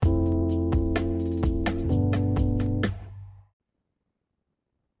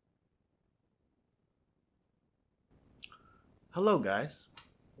Hello, guys.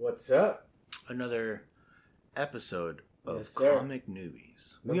 What's up? Another episode of Yes, sir. Comic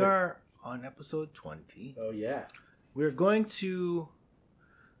Newbies. We Number- are on episode 20. Oh yeah. We're going to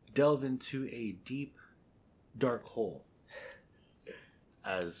delve into a deep, dark hole,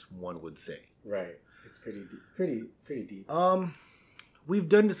 as one would say. Right. It's pretty deep. Pretty deep. We've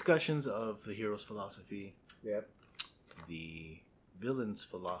done discussions of the hero's philosophy, Yep. the villain's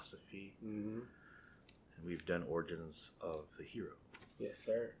philosophy, Mm-hmm. and we've done origins of the hero. Yes,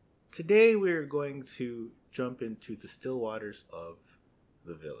 sir. Today we're going to jump into the still waters of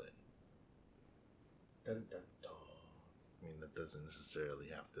the villain. Dun dun dun. I mean, that doesn't necessarily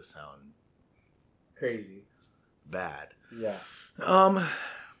have to sound Crazy. bad. Yeah.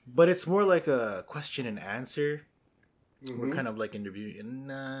 But it's more like a question and answer. Mm-hmm. We're kind of like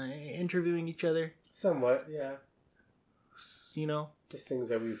interviewing each other, Somewhat. Yeah. you know. Just things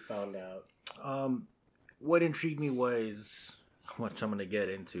that we found out. What intrigued me was, which I'm going to get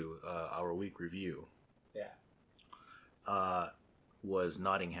into, our week review. Yeah. Was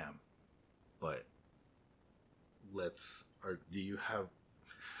Nottingham. But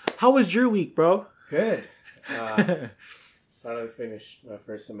how was your week, bro? Good. Finally finished my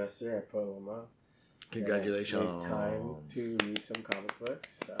first semester at Paloma. Congratulations. Made time to read some comic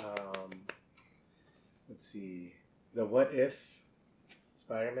books. Let's see. The What If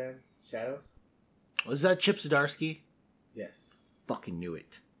Spider-Man Shadows? Was that Chip Zdarsky? Yes. Fucking knew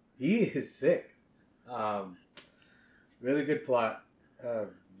it. He is sick. Really good plot.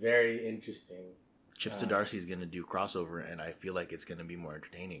 Very interesting. Chip Zdarsky is gonna do crossover, and I feel like it's gonna be more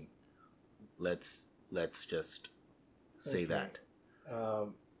entertaining. Let's just say Okay. that.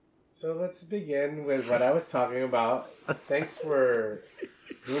 So let's begin with what I was talking about. Thanks for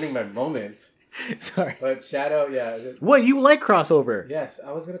ruining my moment. Sorry. But Shadow, yeah. Is it, What, you like crossover? yes,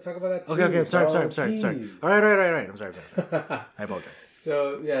 I was going to talk about that too. Okay. I'm sorry. bro. I'm sorry. Jeez. All right. I'm sorry. I apologize.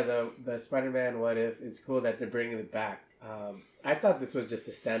 So yeah, the Spider-Man What If, it's cool that they're bringing it back. I thought this was just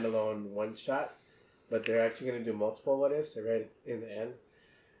a standalone one shot, but they're actually going to do multiple What Ifs. I read in the end.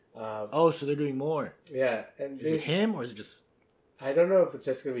 Oh, so they're doing more. Yeah, and Is it him or is it just? I don't know if it's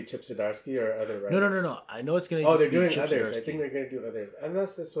just going to be Chip Zdarsky or other writers. No. I know it's gonna. Oh, just they're be doing Chip others. Zdarsky. I think they're going to do others.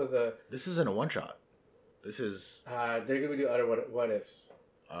 Unless this was a... This isn't a one shot. This is. they're going to do other what ifs.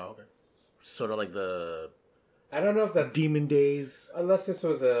 Oh, okay. Sort of like the I don't know if that... Demon Days. Unless this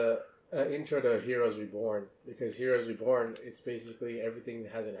was a intro to Heroes Reborn. Because Heroes Reborn, it's basically everything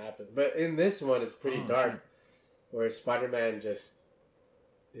that hasn't happened. But in this one, it's pretty dark. Shit. Where Spider-Man just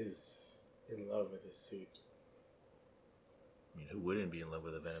is in love with his suit. I mean, who wouldn't be in love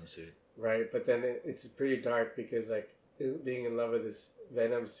with a Venom suit? Right? But then it's pretty dark because, like, being in love with this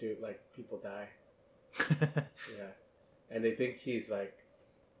Venom suit, like, people die. Yeah. And they think he's, like,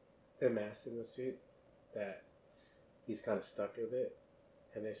 amassed in the suit. That he's kind of stuck with it.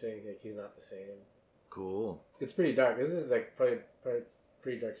 And they're saying, like, he's not the same. Cool. It's pretty dark. This is, like, probably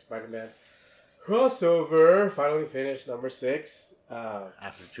pretty dark Spider-Man. Crossover! Finally finished, number 6.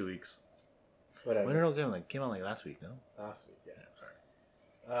 After 2 weeks. Whatever. When did it came out like last week? No. Last week, yeah.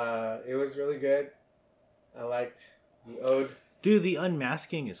 Sorry. It was really good. I liked the ode. Dude, the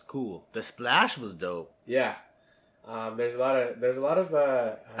unmasking is cool. The splash was dope. Yeah. There's a lot of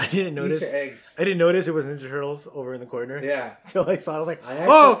I didn't notice. Easter eggs. I didn't notice it was Ninja Turtles over in the corner. Yeah. Till I saw it, I was like,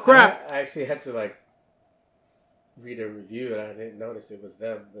 Oh crap! I actually had to like read a review and I didn't notice it was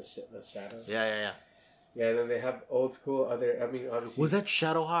them. The shadows. Yeah. Yeah. And then they have old school other. I mean, obviously. Was that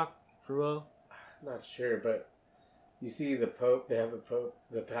Shadowhawk for real? Not sure, but you see the Pope. They have a Pope,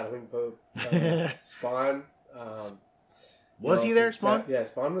 the paddling Pope. Spawn. Was he there, Spawn? Yeah,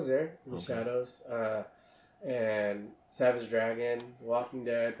 Spawn was there in the Okay. shadows. And Savage Dragon, Walking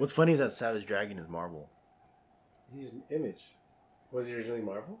Dead. What's funny is that Savage Dragon is Marvel. He's Image. Was he originally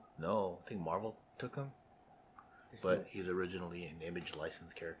Marvel? No, I think Marvel took him, but he's originally an Image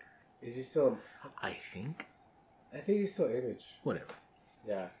licensed character. Is he still? I think. I think he's still Image. Whatever.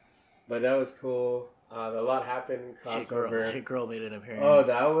 Yeah, but that was cool. A lot happened. Crossover. Hit Girl made an appearance. Oh,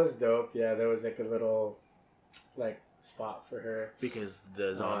 that was dope. Yeah, there was like a little, like, spot for her. Because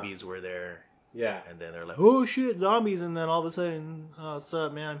the zombies were there, Yeah. and then they're like, "Oh shit, zombies!" And then all of a sudden, "Oh, what's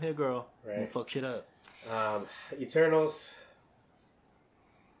up, man? I'm Hit Girl." Right. And fuck shit up. Eternals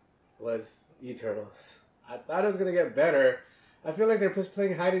was Eternals. I thought it was gonna get better. I feel like they're just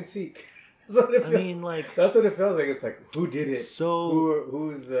playing hide and seek. That's what it feels. I mean, like, that's what it feels like. It's like, who did it? so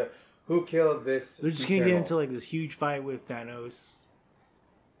Who killed this? they're just gonna get Eternal? into like this huge fight with Thanos.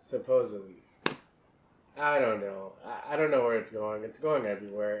 Supposedly. I don't know. I don't know where it's going. It's going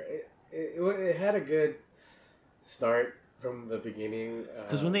everywhere. It had a good start from the beginning.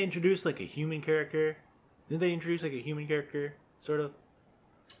 Because when they introduced like a human character, didn't they introduce like a human character sort of.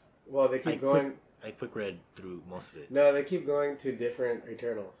 Well, they keep going. I quick read through most of it. No, they keep going to different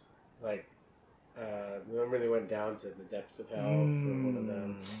Eternals. Like, remember they went down to the depths of hell for one of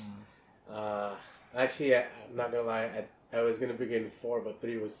them. Actually, I'm not gonna lie. I was gonna begin 4, but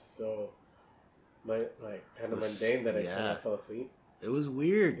 3 was so, kind of mundane that I kind of fell asleep. It was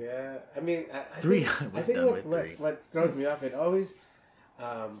weird. Yeah, I mean, I 3. I think what throws me off, it always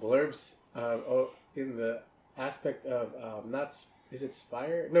blurbs in the aspect of is it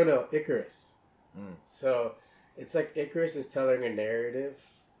Spire? No, Icarus. So it's like Icarus is telling a narrative,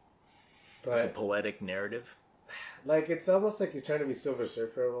 but like a poetic narrative. Like it's almost like he's trying to be Silver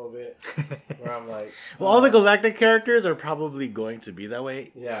Surfer a little bit. Where I'm like, well, all the Galactic characters are probably going to be that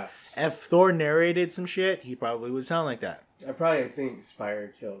way. Yeah. If Thor narrated some shit, he probably would sound like that. I probably think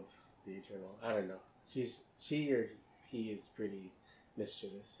Spire killed the Eternal. I don't know. She or he is pretty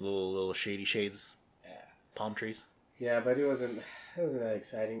mischievous. Little shady shades. Yeah. Palm trees. Yeah, but it wasn't that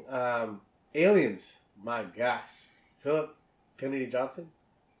exciting. Aliens. My gosh. Philip Kennedy Johnson.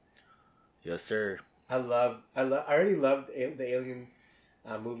 Yes, sir. I already loved the Alien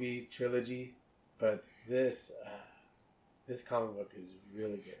movie trilogy, but this comic book is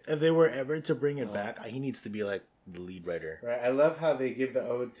really good. If they were ever to bring it back, he needs to be like the lead writer. Right. I love how they give the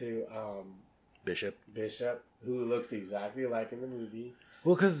ode to Bishop, who looks exactly like in the movie.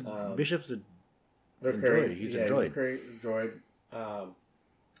 Well, because Bishop's a droid. He's a droid.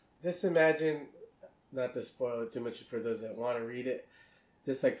 Just imagine, not to spoil it too much for those that want to read it,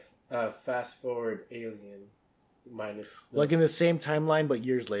 just like fast forward Alien minus those. Like in the same timeline but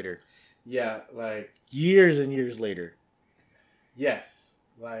years later. Yeah, like years and years later. Yes,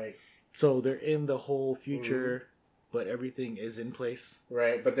 like so they're in the whole future, but everything is in place.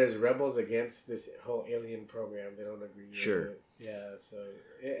 Right, but there's rebels against this whole alien program. They don't agree. Sure. With it. Yeah, so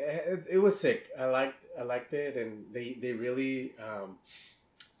it was sick. I liked it, and they really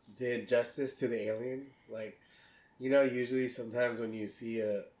did justice to the aliens. Like, usually sometimes when you see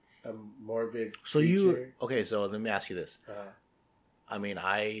a morbid creature, so let me ask you this. I mean,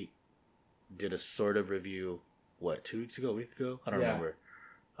 I did a sort of review, 2 weeks ago, a week ago? I don't remember.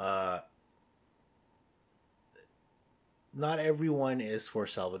 Not everyone is for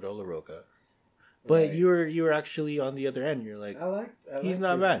Salvador Larroca. But right. you were actually on the other end. You're like, he's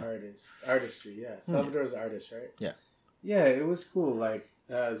not bad. Artistry, yeah. Salvador's artist, right? Yeah. Yeah, it was cool. Like,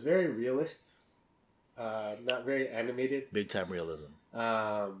 it was very realist. Not very animated. Big time realism.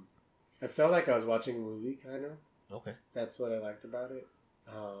 I felt like I was watching a movie, kind of. Okay. That's what I liked about it.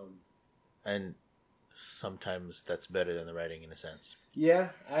 And sometimes that's better than the writing in a sense. Yeah,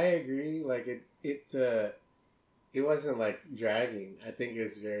 I agree. Like it wasn't like dragging. I think it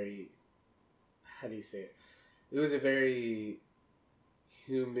was very, how do you say it? It was a very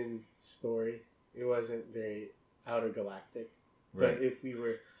human story. It wasn't very outer galactic. Right. But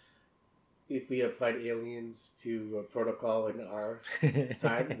if we applied aliens to a protocol in our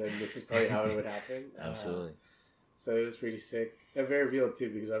time, then this is probably how it would happen. Absolutely. So it was pretty sick. And very real too,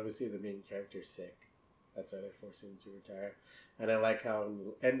 because obviously the main character's sick. That's why they forced him to retire. And I like how in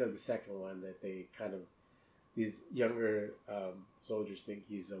the end of the second one that they kind of, these younger soldiers think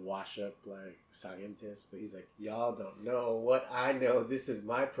he's a wash-up like scientist, but he's like, y'all don't know what I know. This is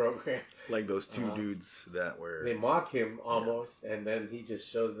my program. Like those two dudes that were... They mock him almost, and then he just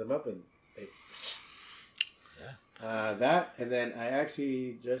shows them up and... that, and then I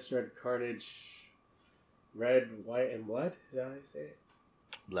actually just read Carnage... Red, White, and Blood? Is that how you say it?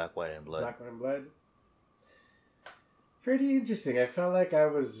 Black, White, and Blood. Black, White, and Blood. Pretty interesting. I felt like I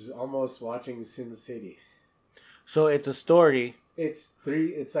was almost watching Sin City. So it's a story. It's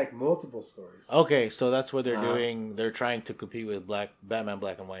like multiple stories. Okay, so that's what they're doing. They're trying to compete with Batman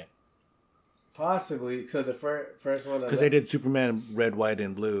Black and White. Possibly. So the first one... Because they did Superman Red, White,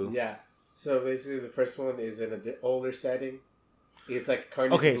 and Blue. Yeah. So basically the first one is in an older setting. It's like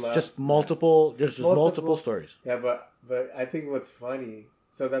Carnage. Okay, it's just multiple. There's just multiple stories. Yeah, but I think what's funny.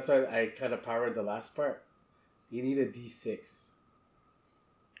 So that's why I kind of powered the last part. You need a D6.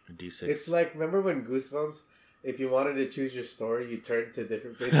 A D6. It's like, remember when Goosebumps? If you wanted to choose your story, you turn to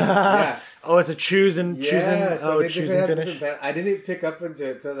different pages. Yeah. Oh, it's a choose and finish. I didn't pick up into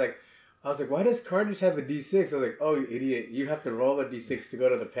it. So I was like, why does Carnage have a D6? I was like, oh, you idiot. You have to roll a D6 to go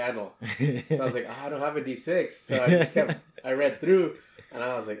to the panel. So I was like, I don't have a D6. So I just I read through and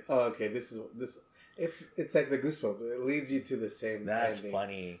I was like, oh, okay, this. It's like the Goosebumps. It leads you to the same That's ending.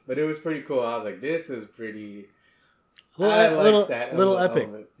 Funny. But it was pretty cool. I was like, this is pretty... little epic.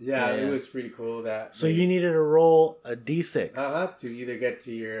 Yeah, it was pretty cool. So you needed to roll a D6. To either get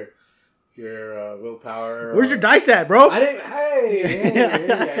to your your willpower. Where's your dice at, bro? I didn't. Hey, I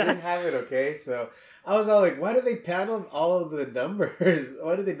didn't have it. Okay, so I was all like, "Why did they panel all of the numbers?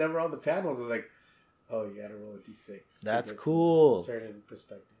 Why did they number all the panels?" I was like, "Oh, you gotta roll a d6." That's cool. Certain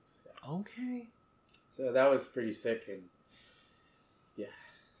perspectives. Yeah. Okay. So that was pretty sick, and yeah.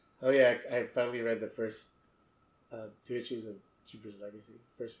 Oh yeah, I finally read the first 2 issues of Jupiter's Legacy,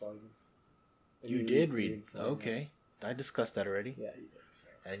 first volumes. And You did read. Okay. I discussed that already. Yeah, you did. So.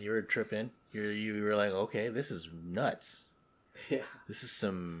 And you were tripping. You were like, okay, this is nuts. Yeah. This is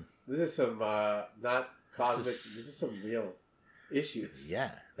some not cosmic. This is some real issues.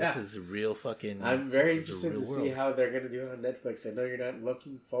 Yeah. This is a real fucking. I'm very interested to see how they're gonna do it on Netflix. I know you're not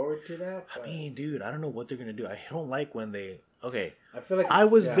looking forward to that. I mean, dude, I don't know what they're gonna do. I don't like when they. Okay. I feel like I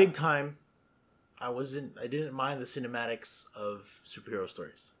was big time. I didn't mind the cinematics of superhero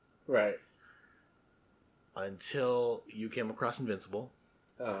stories. Right. Until you came across Invincible.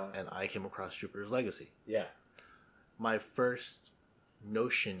 And I came across Jupiter's Legacy. Yeah. My first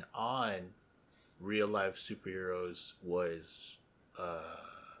notion on real life superheroes was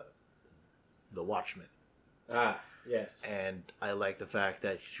The Watchmen. Yes. And I like the fact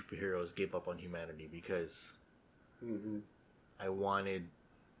that superheroes gave up on humanity because I wanted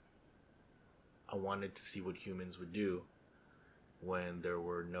to see what humans would do when there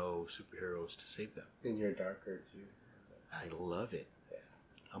were no superheroes to save them. And you're darker too. I love it. Yeah.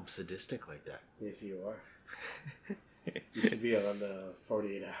 I'm sadistic like that. Yes, you are. You should be on the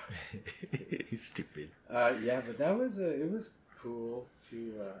 48 hours. He's stupid. Yeah, but that was it was cool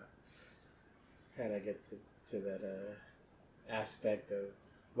to kind of get to that aspect of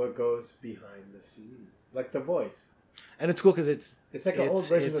what goes behind the scenes, like The Boys. And it's cool because it's like an old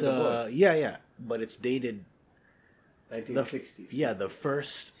version of The Boys. Yeah, but it's dated 1960s.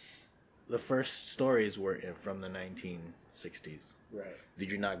 The first stories were from the 1960s. Right. Did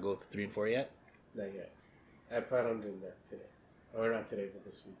you not go to 3 and 4 yet? Not yet. I plan on doing that today. Or not today, but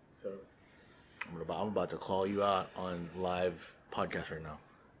this week. So I'm about to call you out on live podcast right now.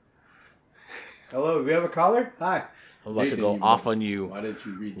 Hello, we have a caller? Hi. I'm about to go off on you. Why didn't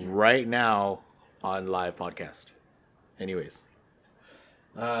you read right now on live podcast? Anyways.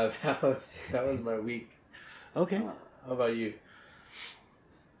 That was my week. Okay. How about you? It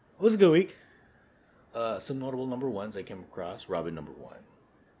was a good week. Some notable number ones I came across. Robin number 1.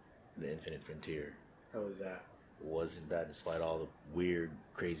 The Infinite Frontier. How was that? Wasn't bad despite all the weird,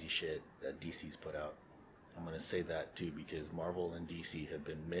 crazy shit that DC's put out. I'm going to say that too because Marvel and DC have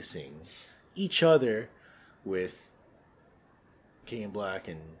been missing each other with King in Black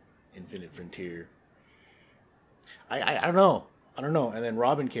and Infinite Frontier. I don't know. And then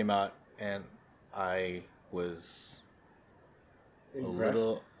Robin came out and I was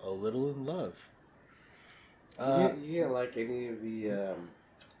impressed. a little in love. You didn't like any of the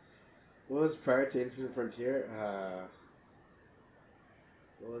what was prior to Infinite Frontier?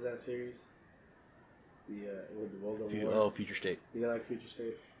 What was that series? The with the World of War. Oh, Future State. You didn't like Future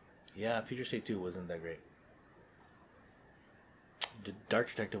State? Yeah, Future State 2 wasn't that great. The Dark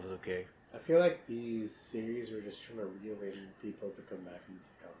Detective was okay. I feel like these series were just trying to reel in people to come back into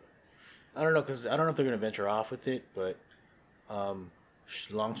comics. I don't know, because I don't know if they're going to venture off with it, but long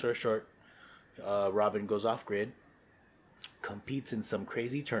story short, Robin goes off grid, competes in some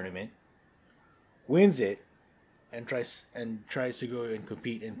crazy tournament, wins it, and tries to go and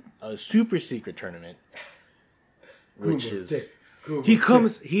compete in a super secret tournament, which is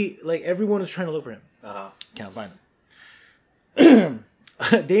everyone is trying to look for him. Can't find him.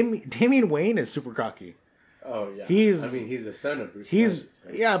 Damian Wayne is super cocky. Oh yeah, he's the son of Bruce.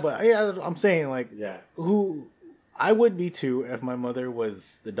 I'm saying who I would be too if my mother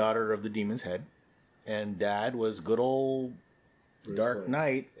was the daughter of the Demon's Head, and dad was good old Bruce Dark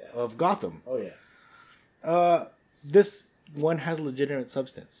Knight of Gotham. Oh yeah. This one has legitimate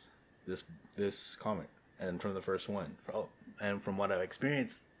substance. This comic, and from the first one, and from what I've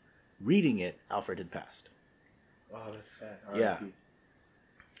experienced reading it, Alfred had passed. Oh, that's sad. Yeah.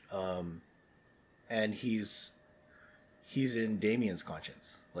 And he's in Damian's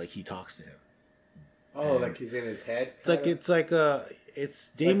conscience. Like he talks to him. Oh, and like he's in his head. It's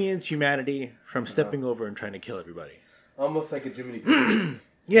Damian's humanity from stepping over and trying to kill everybody. Almost like a Jiminy Cricket.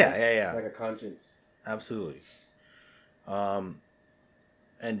 Yeah. Like a conscience. Absolutely. And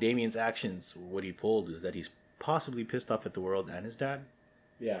Damian's actions, what he pulled is that he's possibly pissed off at the world and his dad.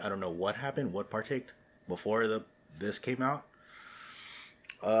 Yeah. I don't know what happened, what partaked before this came out.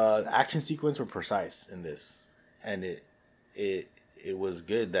 The action sequence were precise in this, and it was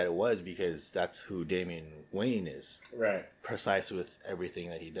good that it was because that's who Damian Wayne is. Right. Precise with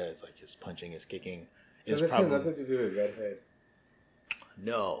everything that he does, like his punching, his kicking. So this has nothing to do with Redhead.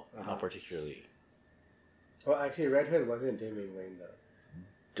 No, Uh-huh. not particularly. Well, actually, Red Hood wasn't Damian Wayne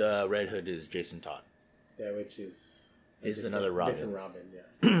though. Red Hood is Jason Todd. Yeah, which is Another Robin. Different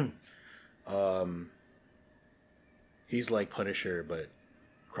Robin, yeah. He's like Punisher, but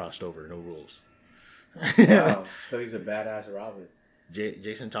crossed over, no rules. Wow, so he's a badass Robin.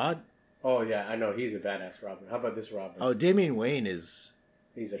 Jason Todd? Oh yeah, I know he's a badass Robin. How about this Robin? Oh, Damian Wayne is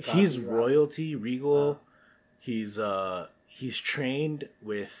he's he's royalty, regal. Oh. He's trained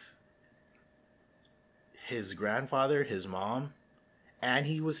with his grandfather, his mom, and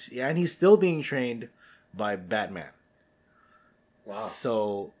he's still being trained by Batman. Wow.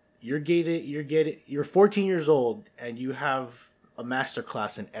 So you're 14 years old and you have a master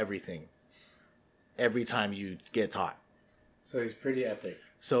class in everything. Every time you get taught. So he's pretty epic.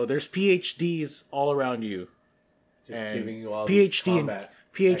 So there's PhDs all around you. Just and giving you all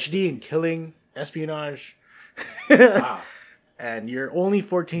PhD in killing, espionage. Wow. And you're only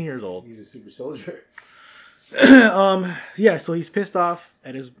 14 years old. He's a super soldier. Yeah, so he's pissed off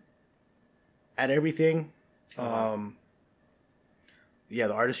at everything. Uh-huh. Yeah,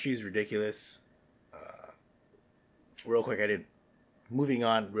 the artistry is ridiculous. Moving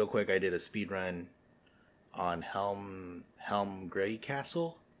on real quick, I did a speed run on Helm Grey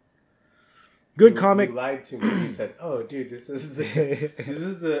Castle. Good comic. You lied to me. You said, "Oh, dude, this is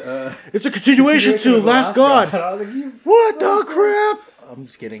the It's a continuation to Last God." And I was like, "You what the crap?" I'm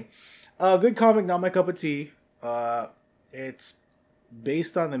just kidding. Good comic, not my cup of tea. It's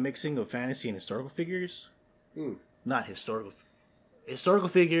based on the mixing of fantasy and historical figures. Not historical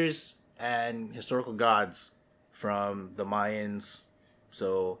figures and historical gods from the Mayans.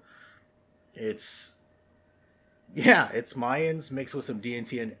 So it's Mayans mixed with some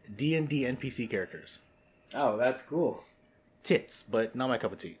D&D NPC characters. Oh, that's cool. Tits, but not my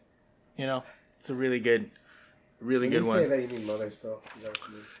cup of tea. You know, it's a really good When good you one. say that, you mean mothers, bro? Is that what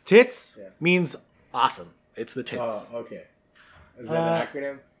you mean? Tits Yeah. means awesome. It's the tits. Oh, okay. Is that an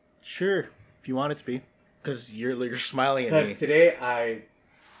acronym? Sure, if you want it to be, because you're smiling at me. Today I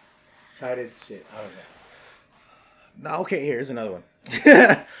tied shit. I don't know. No, okay, here's another one.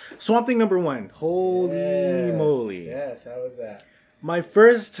 Swamp Thing #1. Holy moly! Yes, how was that? My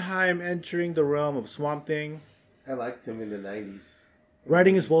first time entering the realm of Swamp Thing. I liked him in the 90s.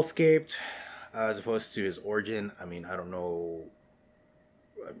 Writing is well scaped, as opposed to his origin. I mean, I don't know.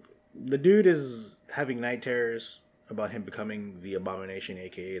 The dude is having night terrors about him becoming the Abomination,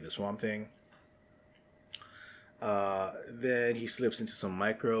 aka the Swamp Thing. Then he slips into some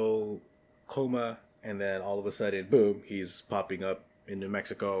micro coma, and then all of a sudden, boom, he's popping up in New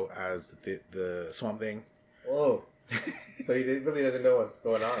Mexico as the Swamp Thing. Whoa. So he really doesn't know what's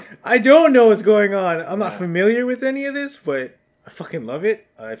going on. I don't know what's going on. I'm not familiar with any of this, but I fucking love it.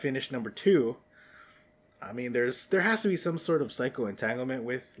 I finished #2. I mean, there has to be some sort of psycho entanglement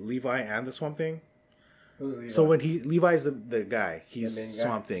with Levi and the Swamp Thing. Who's Levi? So when Levi's the guy, he's The main guy?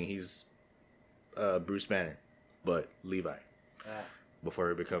 Swamp Thing. He's Bruce Banner, but Levi before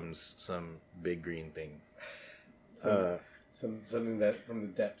he becomes some big green thing. Something that from the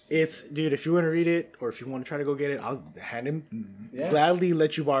depths. Dude, if you want to read it or if you want to try to go get it, I'll gladly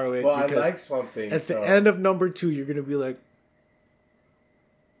let you borrow it. Well, I because like Swamp Thing. at the end of #2, you're gonna be like,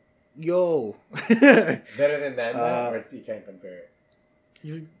 "Yo." Better than Man Bat, or you can't compare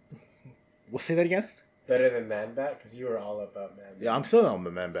it. We'll say that again. Better than Man Bat, because you were all about Man Bat. Yeah, I'm still on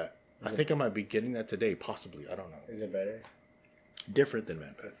Man Bat. I think I might be getting that today, possibly. I don't know. Is it better? Different than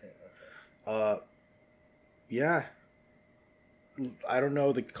Man Bat. Okay. Yeah. I don't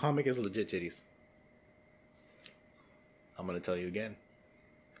know. The comic is legit titties. I'm gonna tell you again.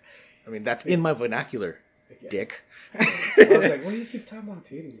 I mean, that's in my vernacular, dick. I was like, why do you keep talking about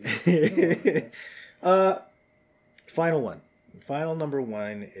titties? Final one. Final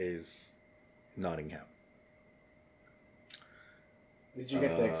 #1 is Nottingham. Did you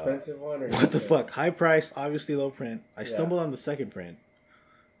get the expensive one? Or what the fuck? High price, obviously low print. I stumbled on the second print.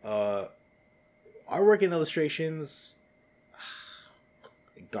 Artwork and illustrations,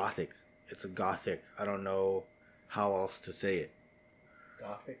 gothic. It's a gothic. I don't know how else to say it.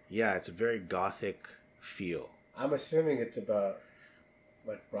 Gothic? Yeah, it's a very gothic feel. I'm assuming it's about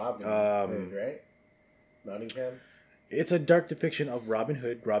like Robin Hood, right? Nottingham? It's a dark depiction of Robin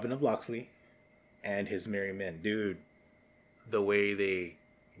Hood, Robin of Locksley, and his merry men. Dude, the way they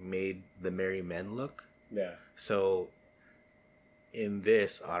made the merry men look. Yeah. So, in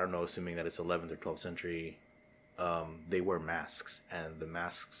this, I don't know, assuming that it's 11th or 12th century, they wear masks, and the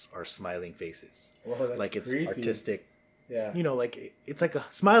masks are smiling faces. Whoa, that's like it's creepy. artistic. Yeah. You know, like it's like a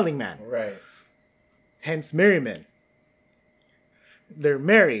smiling man. Right. Hence, merry men. They're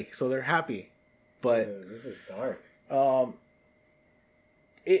merry, so they're happy. But this is dark.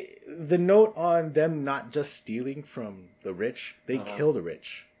 the note on them not just stealing from the rich, they kill the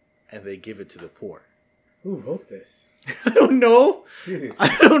rich and they give it to the poor. Who wrote this? I don't know. Dude,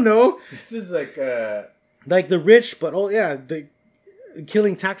 I don't know. this is like the rich, but the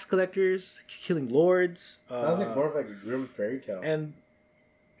killing tax collectors, killing lords. sounds like more of like a grim fairy tale. And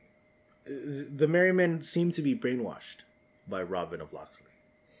the merry men seem to be brainwashed by Robin of Locksley.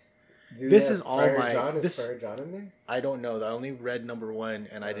 This is all Friar my. John? Is This Friar John in there? I don't know. I only read number 1,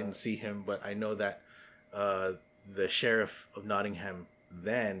 and I didn't see him, but I know that the sheriff of Nottingham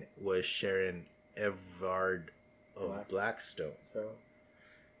then was Sharon Everard of Blackstone. So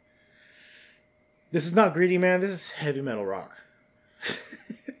this is not greedy, man. This is heavy metal rock.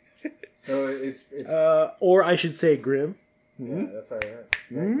 so it's or I should say grim. yeah, that's all right.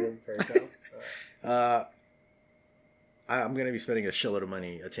 Grim fairy tale. I'm gonna be spending a shitload of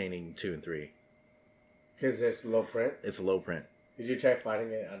money attaining 2 and 3. Because there's low print. It's low print. Did you try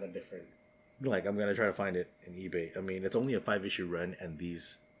finding it on a different? Like, I'm gonna try to find it in eBay. I mean, it's only a 5-issue run, and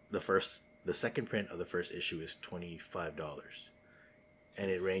the second print of the first issue is $25,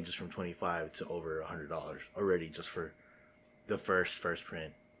 and it ranges from $25 to over $100 already just for the first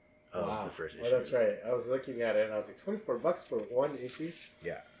print of the first issue. Oh, that's right. I was looking at it and I was like, $24 for one issue.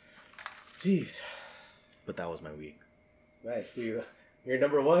 Yeah, Jeez. but that was my week. Nice. You're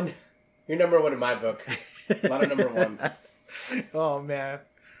number one. You're number one in my book. A lot of number ones. Oh man,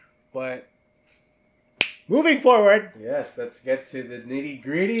 but moving forward. Yes, let's get to the nitty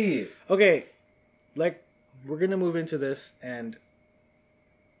gritty. Okay, like we're gonna move into this, and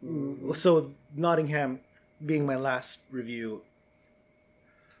so Nottingham being my last review.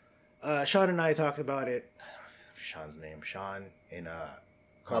 Sean and I talked about it. Sean's name, Sean, in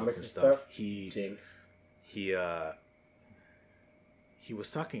comics and stuff. Jinx. He was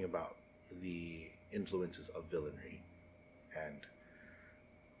talking about the influences of villainy and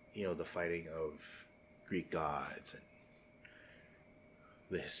the fighting of Greek gods and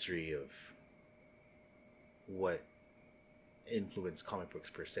the history of what influenced comic books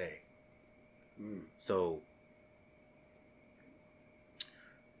per se. So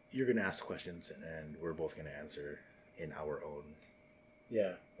you're gonna ask questions and we're both gonna answer in our own.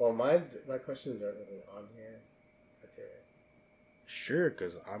 Yeah. Well, my questions aren't really on here. Okay. Sure,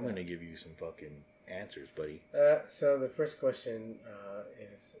 because I'm gonna give you some fucking answers, buddy. So the first question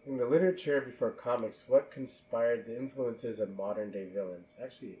is: in the literature before comics, what conspired the influences of modern day villains?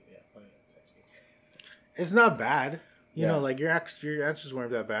 Actually, yeah, finance. Actually, it's not bad. You know, like your answers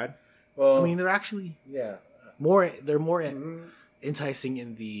weren't that bad. Well, I mean, they're actually They're more enticing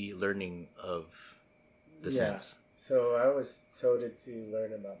in the learning of the sense. So I was told to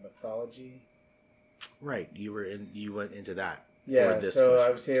learn about mythology. Right, you went into that. Yeah, for this so question. I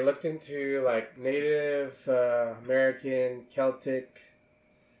would say I looked into like Native American, Celtic,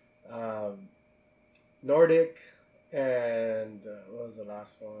 Nordic, and what was the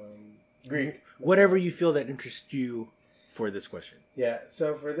last one? Greek. Whatever you feel that interests you for this question. Yeah.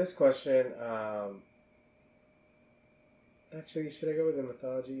 So for this question, actually, should I go with the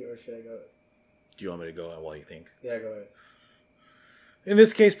mythology or should I go? Do you want me to go while you think? Yeah, go ahead. In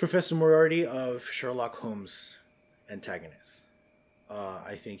this case, Professor Moriarty of Sherlock Holmes' antagonist.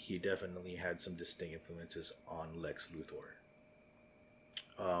 I think he definitely had some distinct influences on Lex Luthor.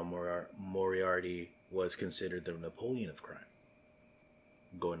 Moriarty was considered the Napoleon of crime,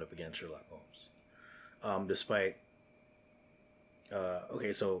 going up against Sherlock Holmes. Despite,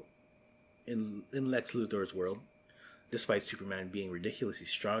 so in Lex Luthor's world, despite Superman being ridiculously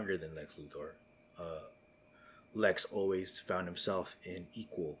stronger than Lex Luthor, Lex always found himself in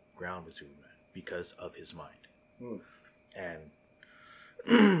equal ground with Superman because of his mind. And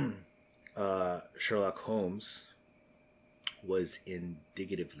Sherlock Holmes was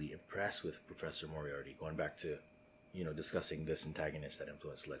indicatively impressed with Professor Moriarty, going back to, discussing this antagonist that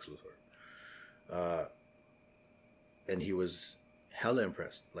influenced Lex Luthor. And he was hella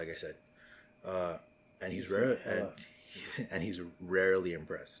impressed, like I said. And he's rarely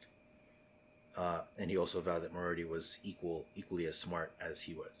impressed. And he also vowed that Moriarty was equally as smart as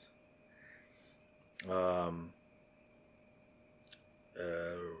he was.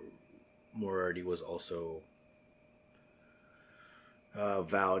 Moriarty was also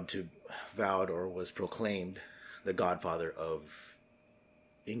vowed or was proclaimed the godfather of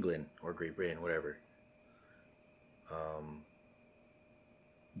England or Great Britain, whatever.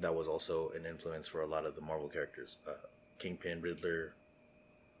 That was also an influence for a lot of the Marvel characters. Kingpin, Riddler,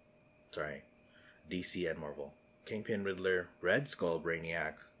 DC and Marvel. Kingpin, Riddler, Red Skull,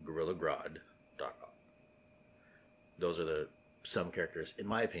 Brainiac, Gorilla Grodd, Doc Ock. Those are some characters, in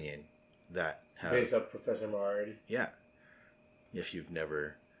my opinion, that have... Based on Professor Moriarty. Yeah. If you've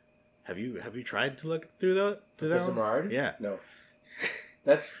never, have you tried to look through that? Through that Professor one? Mard? Yeah. No.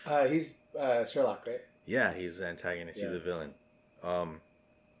 That's he's Sherlock, right? Yeah, he's the antagonist. Yeah. He's a villain.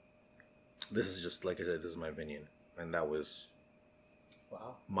 This is just like I said. This is my opinion, and that was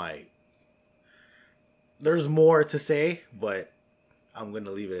Wow. my. There's more to say, but I'm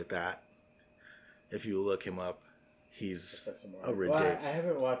gonna leave it at that. If you look him up, he's Professor Mard. a Well, ridiculous. I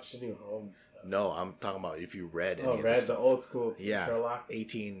haven't watched the New Holmes stuff. No, I'm talking about if you read any of read the the stuff. old school Yeah, Sherlock.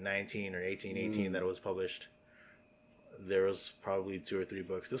 1819 or 1818 that it was published. There was probably 2 or 3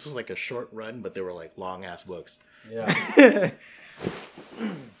 books. This was like a short run, but they were like long ass books. Yeah.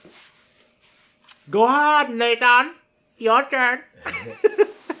 Go ahead, Nathan. Your turn.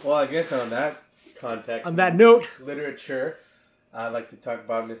 Well, I guess on that context, On that note, literature, I'd like to talk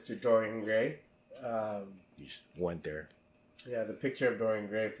about Mr. Dorian Gray. you just went there. Yeah, the picture of Dorian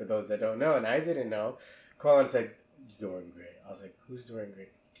Gray, for those that don't know, and I didn't know. Colin said, Dorian Gray. I was like, who's Dorian Gray?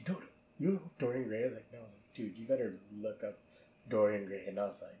 You know who Dorian Gray is? Like, no. I was like, dude, you better look up Dorian Gray. And I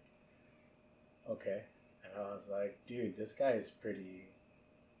was like, okay. And I was like, dude, this guy is pretty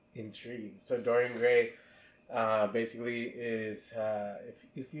intriguing. So Dorian Gray basically is,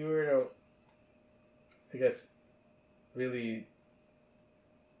 if you were to, I guess, really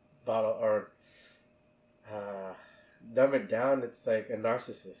bottle or dumb it down, it's like a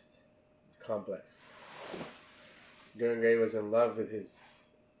narcissist complex. Dorian Gray was in love with his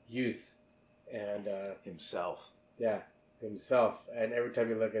youth and Himself. himself, and every time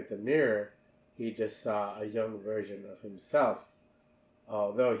you look at the mirror, he just saw a young version of himself,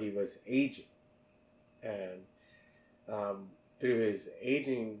 although he was aging. And through his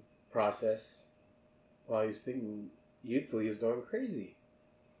aging process, while he was thinking youthful, he was going crazy.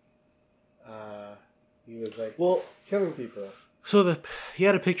 He was like killing people. So he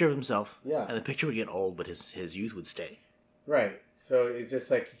had a picture of himself. Yeah. And the picture would get old, but his youth would stay. Right. So it's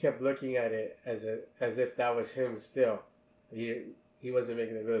just like he kept looking at it as if that was him still. He wasn't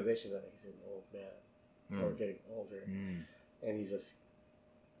making the realization that he's an old man or getting older, and he's just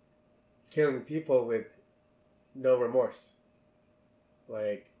killing people with no remorse.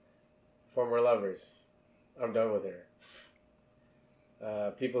 Like former lovers, I'm done with her.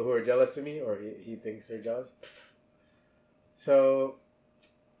 People who are jealous of me, or he thinks they're jealous. So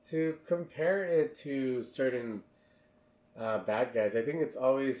to compare it to certain bad guys, I think it's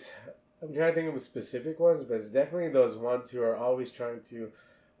always, I'm trying to think of specific ones, but it's definitely those ones who are always trying to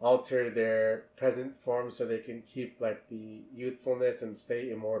alter their present form so they can keep like the youthfulness and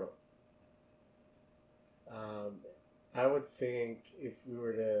stay immortal. I would think if we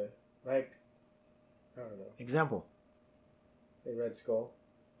were to, like, I don't know, Example. the Red Skull,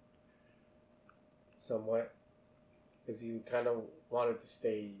 somewhat, because you kind of wanted to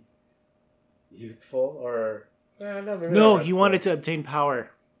stay youthful, or No, he wanted to obtain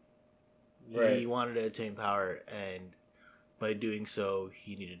power. Right. He wanted to attain power, and by doing so,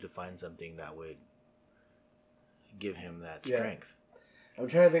 he needed to find something that would give him that strength. I'm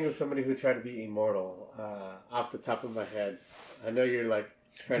trying to think of somebody who tried to be immortal off the top of my head. I know you're like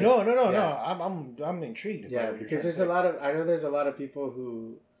trying No. to... I'm intrigued. Yeah, because there's a lot of people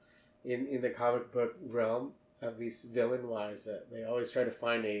who, in the comic book realm, at least villain wise, they always try to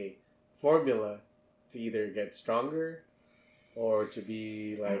find a formula to either get stronger or to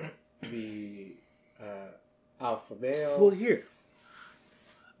be like the alpha male. Well, here,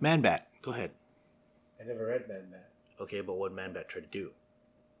 Man-Bat. Go ahead. I never read Man-Bat. Okay, but what Man-Bat tried to do?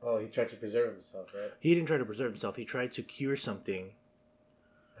 Oh, he tried to preserve himself, right? He didn't try to preserve himself. He tried to cure something.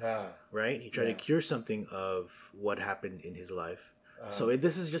 Right? He tried to cure something of what happened in his life. So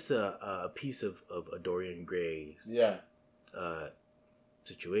this is just a piece of a Dorian Gray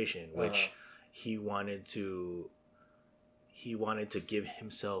situation, which he wanted to give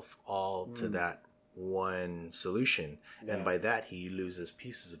himself all to that one solution, and by that he loses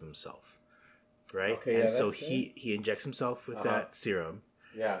pieces of himself, right? Okay, and so he injects himself with that serum,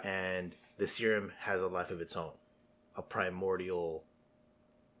 and the serum has a life of its own, a primordial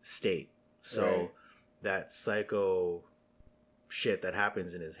state. So that psycho shit that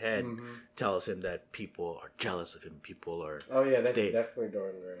happens in his head tells him that people are jealous of him. People are... Oh yeah, that's definitely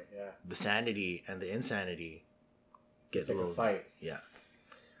Dorian Gray. Yeah. The sanity and the insanity gets like a fight. Yeah.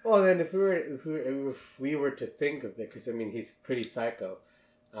 Well, then if we were to think of it, because I mean he's pretty psycho.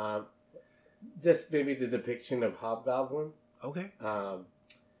 Just maybe the depiction of Hobgoblin. Okay.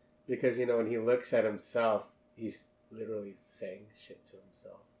 Because when he looks at himself, he's literally saying shit to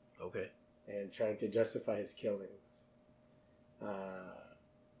himself. Okay. And trying to justify his killings.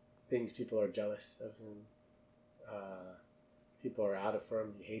 Things people are jealous of him. People are out for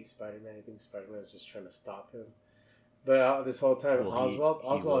him. He hates Spider-Man. He thinks Spider-Man is just trying to stop him. But this whole time, Well, Oswald,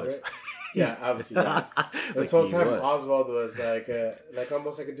 he was. right? Yeah, obviously, yeah. This Like, whole he time, was. Oswald was like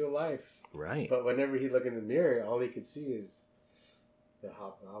almost like a dual life. Right. But whenever he looked in the mirror, all he could see is the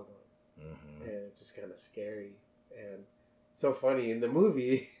hobgoblin, Mm-hmm. and it's just kind of scary and so funny in the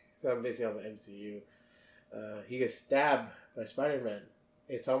movie. So I'm basing on the MCU. He gets stabbed by Spider-Man.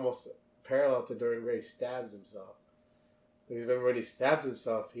 It's almost parallel to Dorian Gray stabs himself. Because remember when he stabs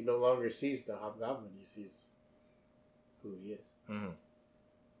himself, he no longer sees the hobgoblin. He sees who he is. Mm-hmm.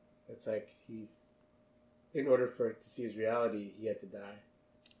 It's like he, in order for it to see his reality, he had to die.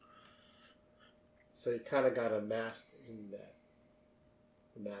 So he kind of got unmasked in that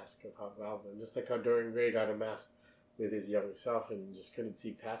mask of Hobgoblin, just like how Dorian Gray got unmasked with his young self and just couldn't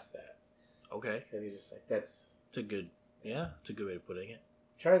see past that. Okay. And he's just like, that's It's a good, it's a good way of putting it.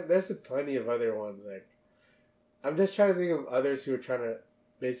 There's plenty of other ones. Like, I'm just trying to think of others who are trying to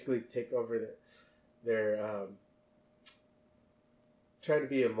basically take over their trying to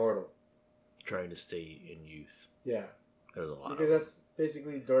be immortal. Trying to stay in youth. Yeah. There's a lot Because that's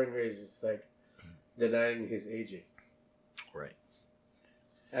basically Dorian Gray is just like denying his aging. Right.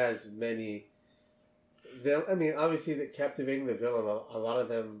 As many, I mean, obviously, captivating the villain. A lot of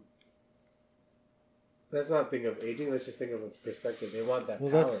them. Let's not think of aging. Let's just think of a perspective. They want that power.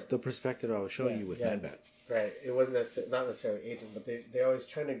 That's the perspective I was showing you with Man Bat. Right. It wasn't not necessarily aging, but they always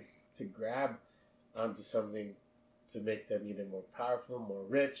trying to grab onto something to make them either more powerful, more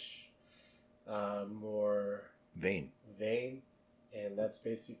rich, more Vain. And that's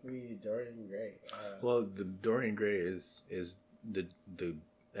basically Dorian Gray. Well, the Dorian Gray is the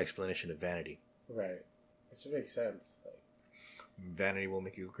explanation of vanity. Right. It should make sense. Like, vanity will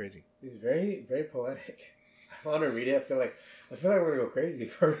make you go crazy. He's very, very poetic. I want to read it. I feel like I'm gonna go crazy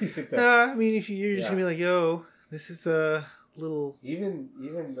for reading that. I mean, if you're just gonna be like, "Yo, this is a little," even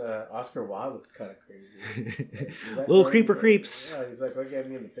Oscar Wilde looks kind of crazy. Like, little creeper creeps. Yeah, he's like, look at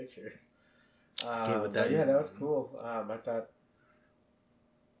me in the picture. With that, that was cool. I thought,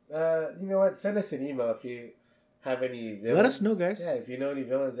 you know what? Send us an email if you have any villains. Let us know, guys. Yeah, if you know any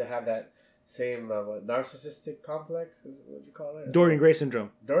villains that have that same narcissistic complex, is what you call it? Dorian Gray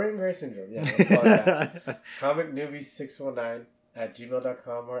syndrome. Dorian Gray syndrome, yeah. Let's call it that.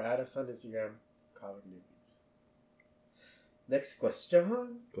 comicnewbies619@gmail.com or add us on Instagram, Comic Newbies. Next question.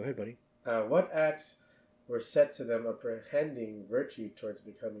 Go ahead, buddy. What acts were set to them apprehending virtue towards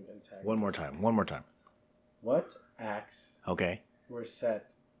becoming antagonists? One more time. What acts Okay. were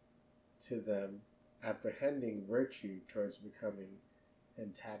set to them apprehending virtue towards becoming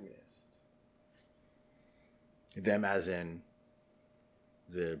antagonist? Them as in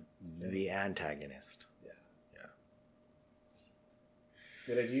the antagonist. Yeah. Yeah.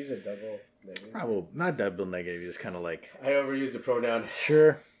 Did I use a double negative? Probably not double negative. Just kind of like. I overused the pronoun.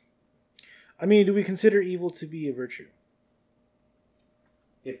 Sure. I mean, do we consider evil to be a virtue?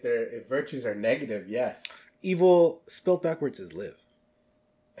 If virtues are negative, yes. Evil spelled backwards is live.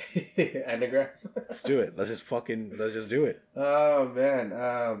 Anagram. Let's do it. Let's just do it. Oh man.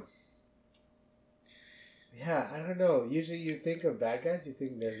 Yeah, I don't know. Usually you think of bad guys, you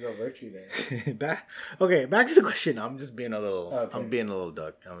think there's no virtue there. back to the question. I'm just being a little. Okay. I'm being a little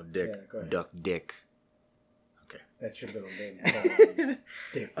duck. I'm a dick. Yeah, duck dick. Okay. That's your middle name.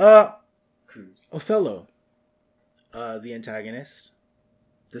 Dick. Cruz. Othello. The antagonist.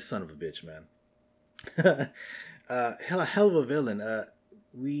 This son of a bitch, man. Hell of a villain.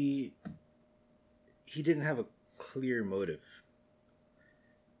 He didn't have a clear motive.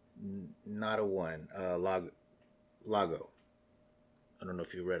 Not a one. Lago. I don't know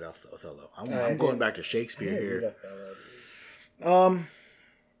if you read Othello. I'm going back to Shakespeare here.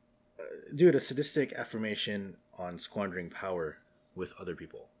 Dude, a sadistic affirmation on squandering power with other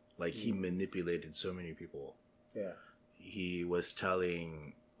people. Like, he manipulated so many people. Yeah. He was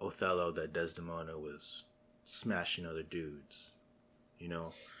telling Othello that Desdemona was smashing other dudes. You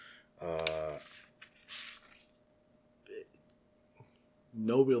know?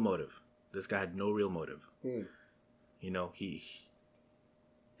 No real motive. This guy had no real motive. You know,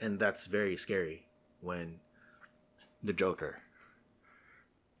 and that's very scary when the Joker.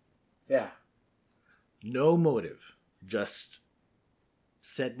 Yeah. No motive. Just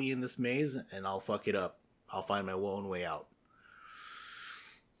set me in this maze and I'll fuck it up. I'll find my own way out.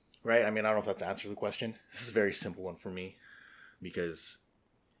 Right? I mean, I don't know if that's the answer to the question. This is a very simple one for me. Because,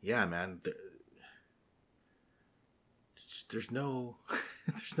 yeah, man, there's no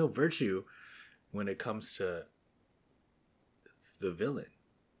virtue when it comes to the villain.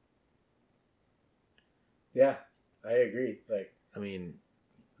 Yeah, I agree. Like, I mean,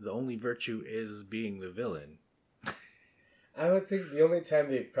 the only virtue is being the villain. I would think the only time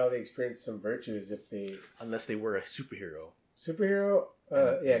they probably experience some virtue is if they Unless they were a superhero. superhero,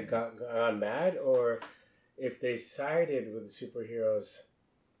 gone mad, or if they sided with the superheroes,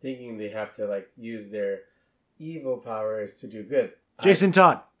 thinking they have to like use their evil powers to do good. Jason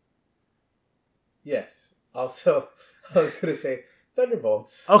Todd. Yes. Also, I was gonna say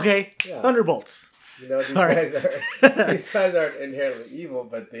Thunderbolts. Okay. Yeah. Thunderbolts. You know, these Sorry. these guys aren't inherently evil,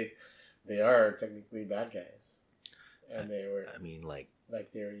 but they are technically bad guys, and they were. I mean, like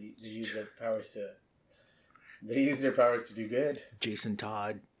they use their powers to do good. Jason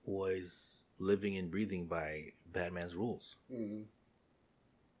Todd was living and breathing by Batman's rules. Mm-hmm.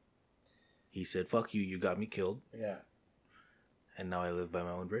 He said, "Fuck you, you got me killed, Yeah. and now I live by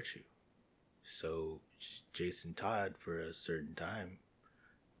my own virtue." So Jason Todd, for a certain time,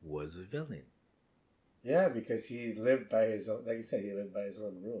 was a villain. Yeah, because he lived by his own, like you said, he lived by his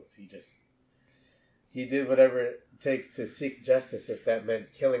own rules. He did whatever it takes to seek justice, if that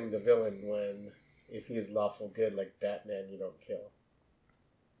meant killing the villain. When if he is lawful good, like Batman, you don't kill.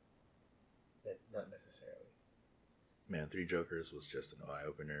 Not necessarily. Man, Three Jokers was just an eye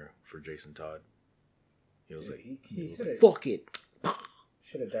opener for Jason Todd. He was like, he was could like, have "Fuck it."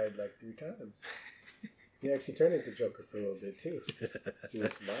 should have died like 3 times. He actually turned into Joker for a little bit too. He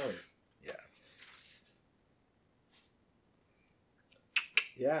was smiling. Yeah.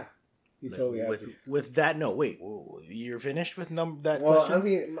 Yeah. You totally have to. With that note, wait, you're finished with that Well, question? I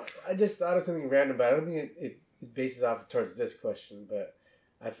mean, I just thought of something random, but I don't think it bases off towards this question. But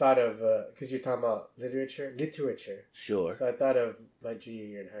I thought of because you're talking about literature. Sure. So I thought of my junior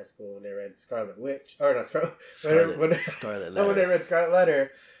year in high school when I read Scarlet Witch, or not Scarlet. Scarlet when I read Scarlet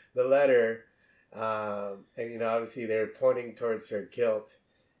Letter, the letter, and you know, obviously they're pointing towards her guilt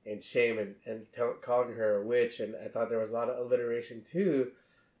and shame and calling her a witch, and I thought there was a lot of alliteration too.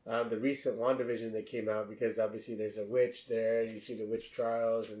 The recent WandaVision that came out, because obviously there's a witch there. You see the witch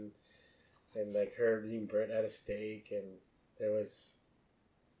trials and like her being burnt at a stake, and there was.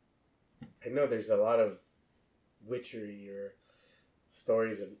 I know there's a lot of witchery or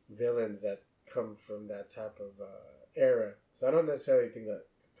stories of villains that come from that type of era. So I don't necessarily think that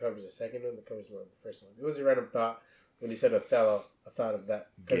covers the second one. That covers more of the first one. It was a random thought when you said Othello. I thought of that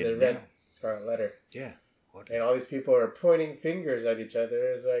because I read Scarlet Letter. Yeah. And all these people are pointing fingers at each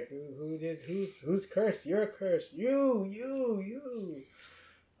other. It's like, who's cursed? You're cursed. You.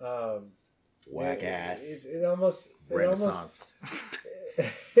 Whack ass. It almost Renaissance.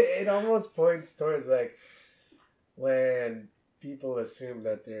 it almost points towards like when people assume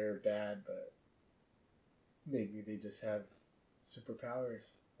that they're bad, but maybe they just have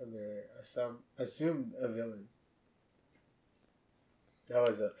superpowers and they're assumed a villain. That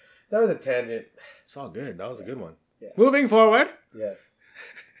was a tangent. It's all good. That was a good one. Yeah. Moving forward. Yes.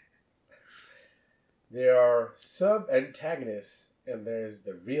 There are sub-antagonists and there's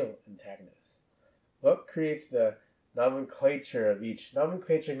the real antagonist. What creates the nomenclature of each?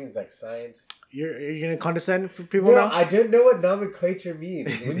 Nomenclature means like science. You're going to condescend for people No, now? I didn't know what nomenclature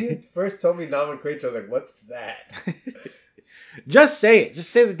means. When you first told me nomenclature, I was like, what's that? Just say it. Just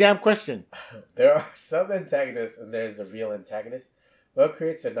say the damn question. There are sub-antagonists and there's the real antagonist. What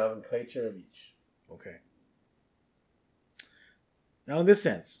creates the nomenclature of each? Okay. Now, in this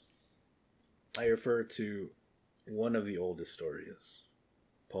sense, I refer to one of the oldest stories,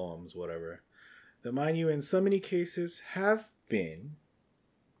 poems, whatever, that, mind you, in so many cases have been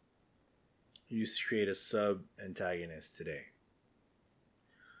used to create a sub-antagonist today.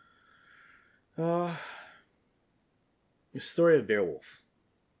 The story of Beowulf.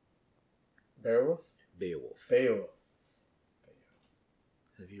 Beowulf? Beowulf.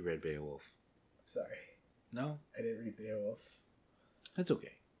 Have you read Beowulf? Sorry. No? I didn't read Beowulf. That's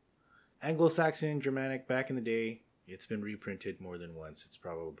okay. Anglo-Saxon, Germanic, back in the day, it's been reprinted more than once. It's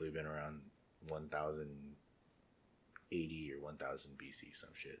probably been around 1080 or 1000 BC, some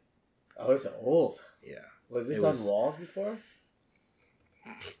shit. Oh, it's old. Yeah. Was this on walls before?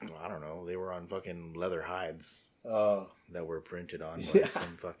 I don't know. They were on fucking leather hides that were printed on like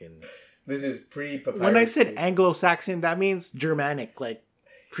some fucking... This is pre-papyrus. When I said Anglo-Saxon, that means Germanic, like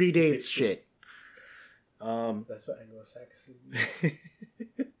predates shit. That's what Anglo-Saxon means.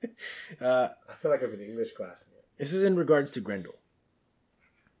 I feel like I'm in English class now. This is in regards to Grendel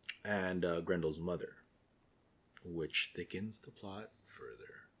and Grendel's mother, which thickens the plot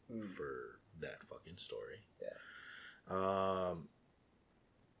further for that fucking story. Yeah.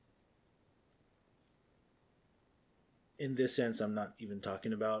 In this sense, I'm not even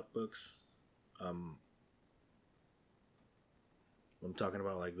talking about books. I'm talking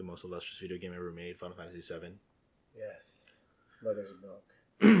about like the most illustrious video game ever made, Final Fantasy VII. Yes. Mother's Milk.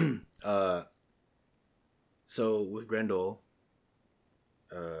 So with Grendel,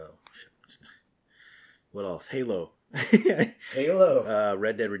 uh, what else? Halo, Halo.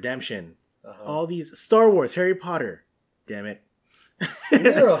 Red Dead Redemption, Uh-huh. all these Star Wars, Harry Potter. Damn it.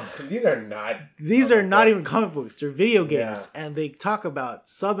 These are not. These are not books. even comic books. They're video games, Yeah. and they talk about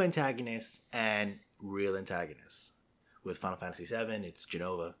sub antagonists and real antagonists. With Final Fantasy VII, it's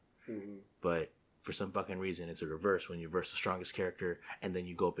Genova, Mhm. but for some fucking reason, it's a reverse when you verse the strongest character, and then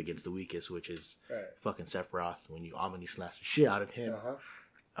you go up against the weakest, which is Right. fucking Sephiroth. When you omni slash the shit out of him.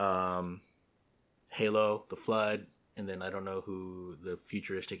 Uh-huh. Halo, the Flood, and then I don't know who the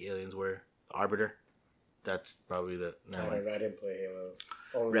futuristic aliens were. The Arbiter. That's probably the. Never mind. I didn't play Halo.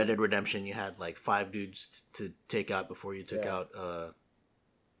 Only- Red Dead Redemption, you had like 5 dudes to take out before you took Yeah. out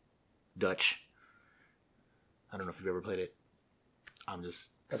Dutch. I don't know if you've ever played it. I'm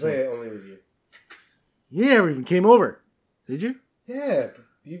just. I played it only with you. You never even came over, did you? Yeah,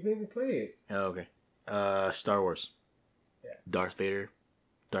 you made me play it. Oh, okay. Star Wars. Yeah. Darth Vader,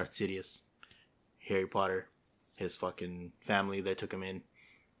 Darth Sidious, Harry Potter, his fucking family that took him in.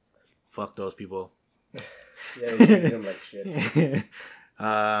 Fuck those people. Yeah, you treated him like shit.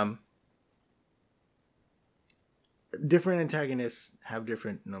 Different antagonists have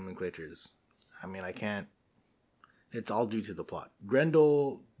different nomenclatures. I mean, I can't. It's all due to the plot.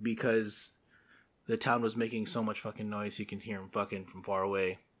 Grendel, because the town was making so much fucking noise, he can hear him fucking from far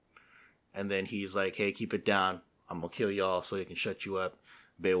away. And then he's like, hey, keep it down. I'm going to kill y'all so he can shut you up.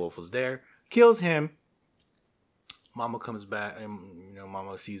 Beowulf was there. Kills him. Mama comes back, and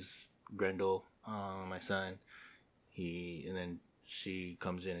Mama sees Grendel, my son. And then she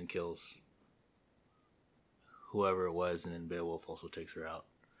comes in and kills whoever it was, and then Beowulf also takes her out.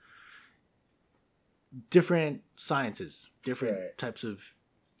 Different sciences, different Right. types of,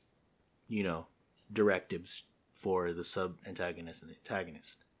 directives for the sub antagonist and the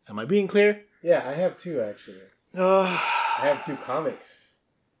antagonist. Am I being clear? Yeah, I have two actually. I have 2 comics.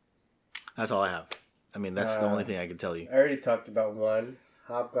 That's all I have. I mean, that's the only thing I can tell you. I already talked about one,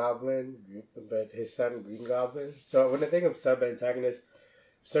 Hobgoblin, but his son, Green Goblin. So when I think of sub-antagonists,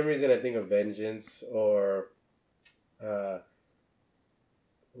 for some reason I think of Vengeance or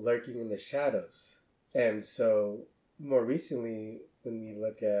Lurking in the Shadows. And so more recently, when we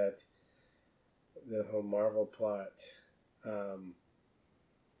look at the whole Marvel plot,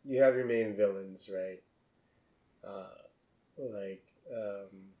 you have your main villains, right?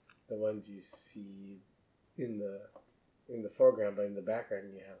 The ones you see in the foreground, but in the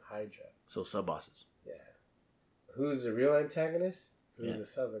background you have Hydra. So sub bosses. Yeah. Who's the real antagonist? Who's the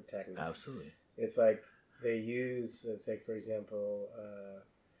sub antagonist? Absolutely. It's like they use. It's like, for example.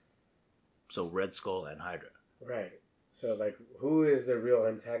 So Red Skull and Hydra. Right. So like, who is the real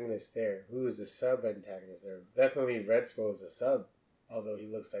antagonist there? Who is the sub antagonist there? Definitely Red Skull is a sub, although he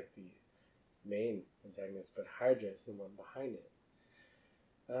looks like the main antagonist. But Hydra is the one behind it.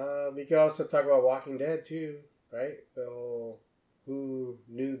 We could also talk about Walking Dead too, right? The whole who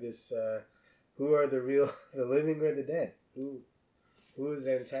knew this? Who are the living or the dead? Who is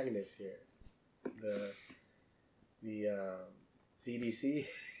the antagonist here? The CDC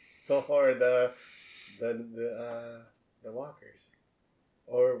or the Walkers,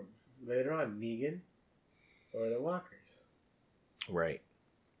 or later on Negan, or the Walkers. Right.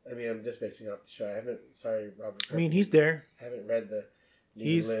 I mean, I'm just basing off the show. I haven't. Sorry, Robert. I mean, he's there. I haven't read the.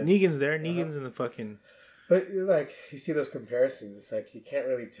 Negan's there. Negan's in the fucking. But like, you see those comparisons. It's like you can't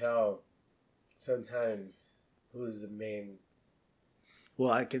really tell sometimes who's the main.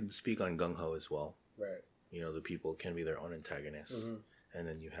 Well, I can speak on Gung Ho as well. Right. The people can be their own antagonists, Mm-hmm. and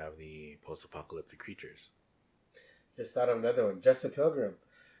then you have the post-apocalyptic creatures. Just thought of another one. Just a Pilgrim.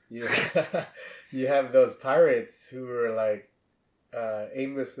 You you have those pirates who were like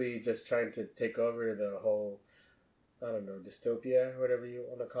aimlessly just trying to take over the whole, I don't know, dystopia, whatever you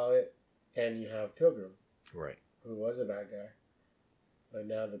want to call it. And you have Pilgrim, Right. who was a bad guy. But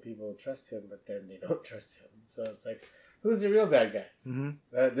now the people trust him, but then they don't trust him. So it's like, who's the real bad guy?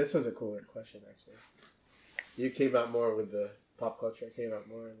 Mm-hmm. This was a cooler question, actually. You came out more with the pop culture. I came out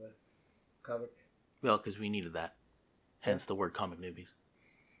more in the comic. Well, because we needed that. Hence the word comic newbies.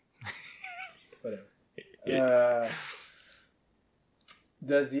 Whatever.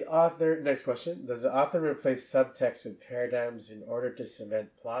 Next question. Does the author replace subtext with paradigms in order to cement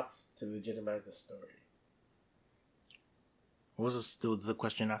plots to legitimize the story? What was the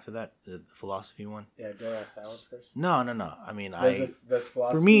question after that? The philosophy one? Yeah, don't ask that one first. No. I mean, Does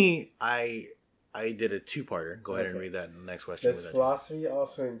philosophy, for me, I did a 2-parter. Go ahead and read that in the next question. Does philosophy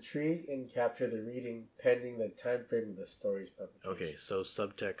also intrigue and capture the reading pending the time frame of the story's publication? Okay, so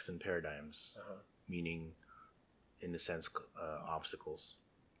subtext and paradigms, Uh-huh. meaning, in a sense, obstacles.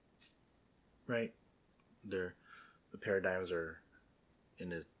 Right? the paradigms are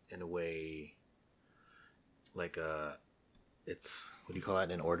in a way like it's, what do you call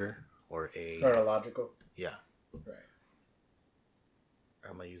that, an order or a Chronological. yeah. Right.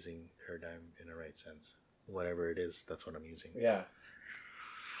 Am I using paradigm in the right sense? Whatever it is, that's what I'm using. Yeah.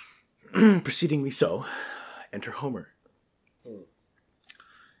 Proceedingly so, enter Homer. Hmm.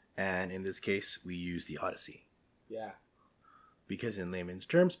 And in this case, we use the Odyssey. Yeah. Because in layman's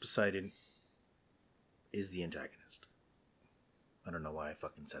terms, Poseidon is the antagonist. I don't know why I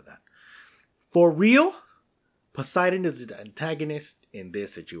fucking said that. For real, Poseidon is the antagonist in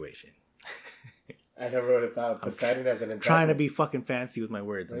this situation. I never would have thought Poseidon as an antagonist. Trying to be fucking fancy with my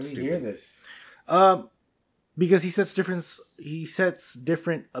words. Let I'm me stupid. hear this. Because he sets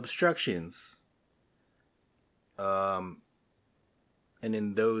different obstructions. And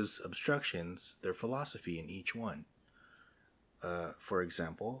in those obstructions, their philosophy in each one. For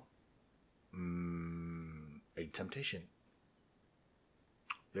example, a temptation.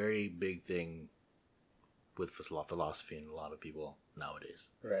 Very big thing with philosophy in a lot of people nowadays.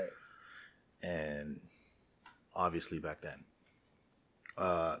 Right. And obviously back then.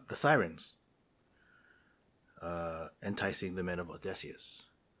 The sirens. Enticing the men of Odysseus.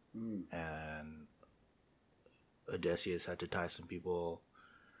 And Odysseus had to tie some people,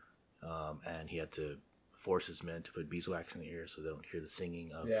 and he had to force his men to put beeswax in the ear so they don't hear the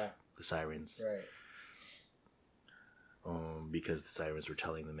singing of the sirens. Right. Because the sirens were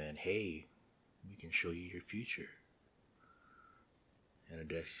telling the men, hey, we can show you your future. And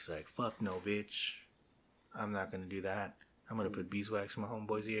Odysseus like, fuck no, bitch. I'm not going to do that. I'm going to put beeswax in my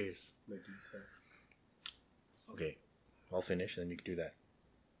homeboy's ears. Medusa. Okay, I'll finish and then you can do that.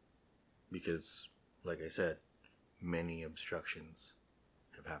 Because, like I said, many obstructions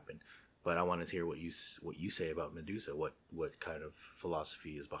have happened. But I want to hear what you say about Medusa. What kind of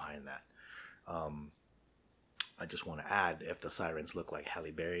philosophy is behind that? I just want to add, if the sirens look like Halle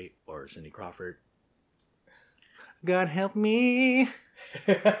Berry or Cindy Crawford, God help me.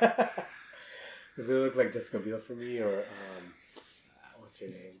 Does it look like Jessica Biel for me, or what's her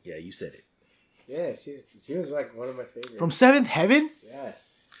name? Yeah, you said it. Yeah, she was like one of my favorites. From Seventh Heaven?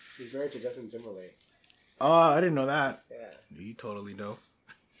 Yes, she's married to Justin Timberlake. Oh, I didn't know that. Yeah, You totally know.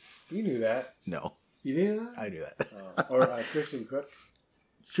 you knew that. No, You didn't know that? I knew that. Or Christian Cook.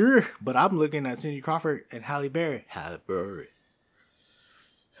 Sure, but I'm looking at Cindy Crawford and Halle Berry. Halle Berry.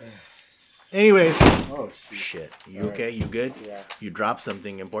 Anyways. Oh, shit. You Sorry. okay? You good? Yeah. You dropped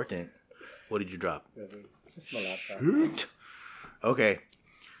something important. What did you drop? It's just my laptop. Shit. Okay.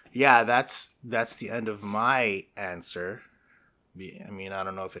 Yeah, that's the end of my answer. I mean, I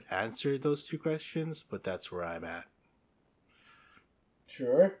don't know if it answered those two questions, but that's where I'm at.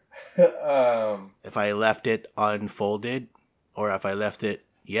 Sure. If I left it unfolded, or if I left it,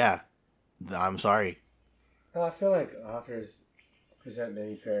 yeah, I'm sorry. I feel like authors present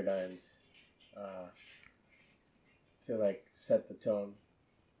many paradigms to like set the tone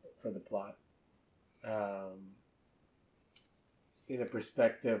for the plot. In a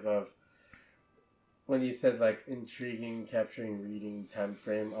perspective of when you said like intriguing, capturing reading time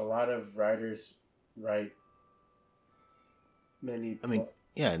frame, a lot of writers write many. I mean,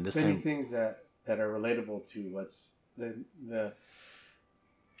 yeah, and this many time things that are relatable to what's the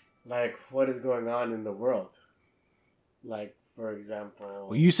like what is going on in the world. Like, for example,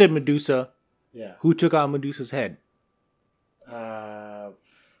 well, you said Medusa. Yeah. Who took out Medusa's head? Well,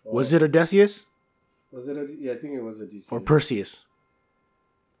 was it Odysseus? Was it? Yeah, I think it was Odysseus. Or Perseus?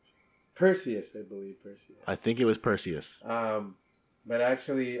 Perseus, I believe. Perseus. I think it was Perseus. But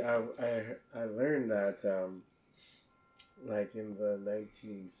actually, I learned that like in the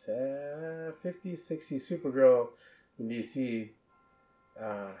 1950s, 60s, Supergirl in DC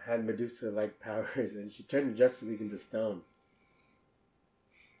had Medusa-like powers, and she turned Justice League into stone.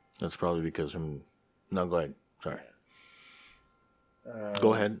 That's probably because No, go ahead. Sorry.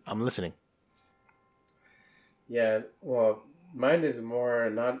 Go ahead. I'm listening. Yeah, well, mine is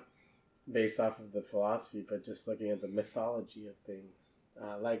more not based off of the philosophy, but just looking at the mythology of things.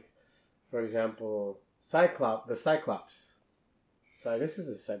 Like, for example, the Cyclops. So I guess this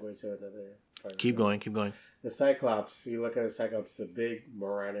is a segue to another part. Keep going. The Cyclops, you look at the Cyclops, it's a big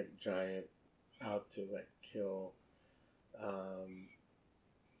moronic giant out to like kill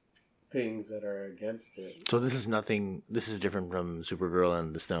things that are against it. So this is different from Supergirl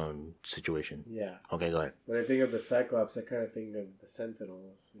and the Stone situation. Yeah. Okay, go ahead. When I think of the Cyclops, I kind of think of the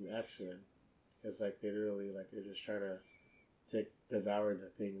Sentinels in X-Men. It's like they literally, like, they're just trying to devour the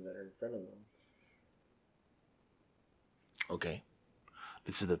things that are in front of them. Okay.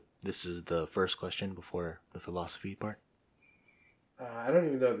 This is the first question before the philosophy part. I don't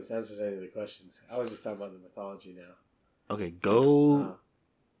even know if this answers any of the questions. I was just talking about the mythology now. Okay, go.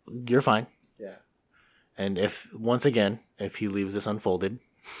 You're fine. Yeah. And if he leaves this unfolded,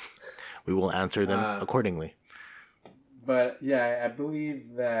 we will answer them accordingly. But yeah, I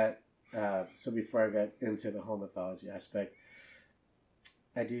believe that. So before I get into the whole mythology aspect,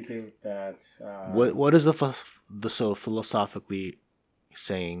 I do think that. What is the so philosophically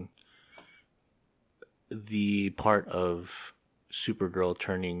saying? The part of Supergirl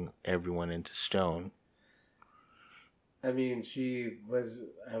turning everyone into stone. I mean, she was.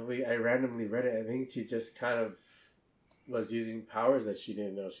 I randomly read it. I think she just kind of was using powers that she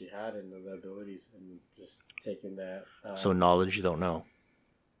didn't know she had and the abilities, and just taking that. So knowledge you don't know.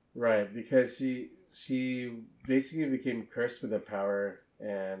 Right, because she basically became cursed with a power,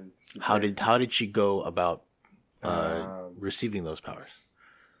 and how did she go about receiving those powers?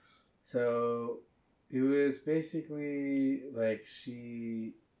 So it was basically like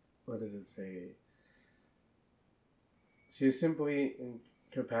what does it say? She was simply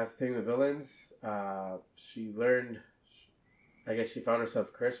incapacitating the villains. She learned, I guess she found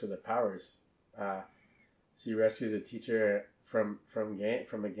herself cursed with the powers. She rescues a teacher from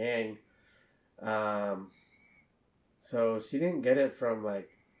a gang. So she didn't get it from like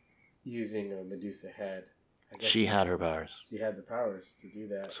using a Medusa head. I guess she had her powers. She had the powers to do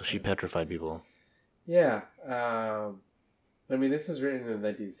that. So she petrified people. Yeah. I mean, this was written in the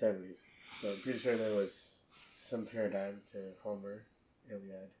 1970s, so I'm pretty sure there was some paradigm to Homer,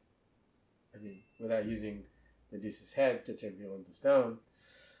 Iliad. I mean, without using Medusa's head to turn people into stone,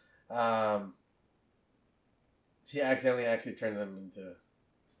 she accidentally actually turned them into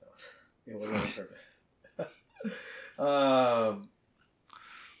stone. It wasn't on purpose.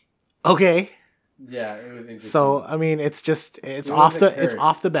 Okay. Yeah, it was interesting. So I mean, it's off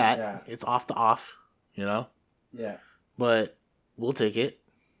the bat. Yeah. It's off the off, you know. Yeah. But we'll take it.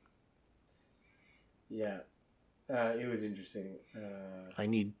 Yeah. It was interesting. I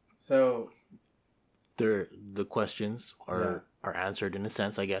need. So. The questions are answered in a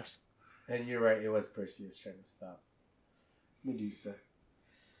sense, I guess. And you're right. It was Perseus trying to stop Medusa.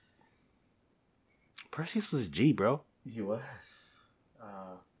 Perseus was a G, bro. He was.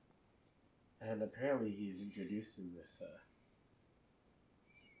 And apparently he's introduced in this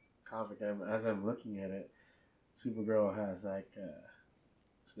comic. As I'm looking at it, Supergirl has like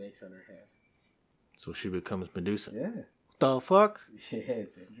snakes on her head. So she becomes Medusa. Yeah. The fuck? Yeah,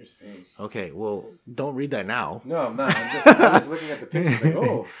 it's interesting. Okay, well, don't read that now. No, I'm not. I'm just looking at the pictures like,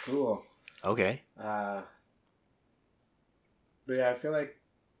 oh, cool. Okay. But yeah, I feel like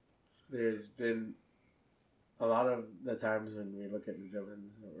there's been a lot of the times when we look at the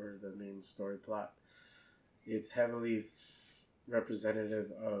villains or the main story plot, it's heavily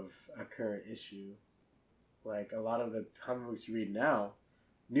representative of a current issue. Like a lot of the comic books you read now,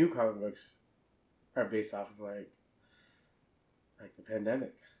 new comic books, are based off of like the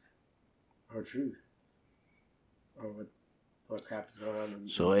pandemic or truth or what crap is going on.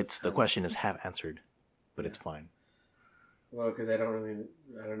 So the question is half answered, but it's fine. Well, because I don't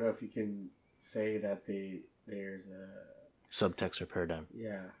know if you can say that there's a subtext or paradigm.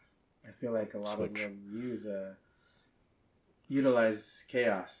 Yeah, I feel like a lot of them utilize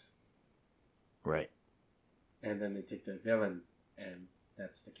chaos, right? And then they take the villain, and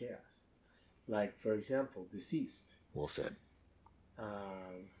that's the chaos. Like for example, Deceased. Well said.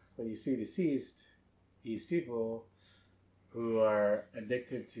 When you see Deceased, these people who are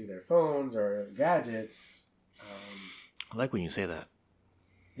addicted to their phones or gadgets. I like when you say that.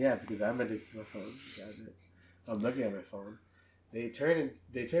 Yeah, because I'm addicted to my phone. Gadget. I'm looking at my phone. They turn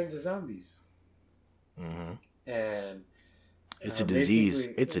into zombies. Mm-hmm. And it's a disease.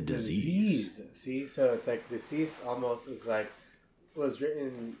 It's a disease. See, so it's like Deceased almost is like was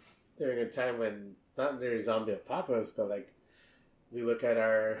written during a time when not during zombie apocalypse, but like we look at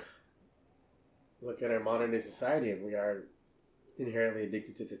our modern day society and we are inherently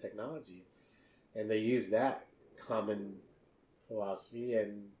addicted to the technology, and they use that common philosophy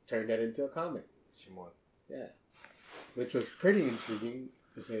and turned that into a comic. Yeah, which was pretty intriguing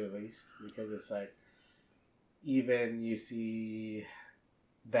to say the least, because it's like even you see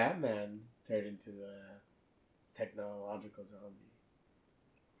Batman turned into a technological zombie.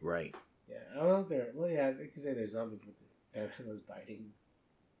 Right. Yeah, I don't know if they're. Well, yeah, they can say they're zombies, but Batman was biting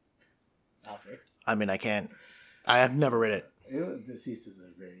Alfred. I mean, I have never read it. Deceased is a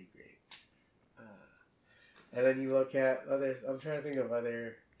very great. And then you look at others. I'm trying to think of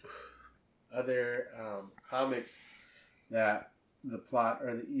other comics that the plot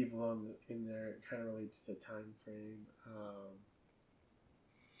or the evil in there kind of relates to time frame.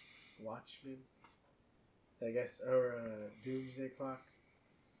 Watchmen. I guess, or doomsday clock,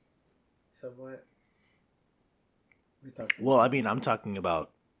 somewhat. We talked. Well, I mean, I'm talking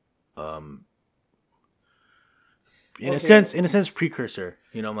about, um, in Okay. a sense, precursor.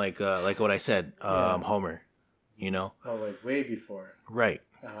 You know, like what I said, Yeah. Homer. You know, Oh, like way before. right?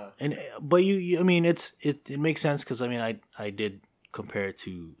 Uh-huh. And but I mean, it makes sense because I mean, I did compare it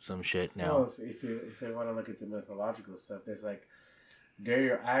to some shit now. Well, if you want to look at the mythological stuff, there's like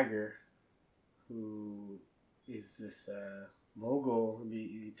Dario Ager, who is this mogul.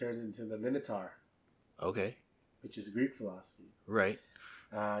 He turns into the Minotaur, Okay, which is Greek philosophy. right.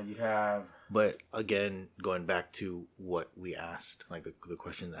 You have But again, going back to what we asked, like the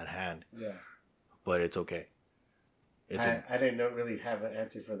question at hand. yeah. But it's okay. I didn't really have an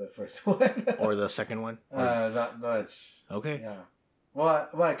answer for the first one. Or the second one. Not much. Okay. Yeah. Well,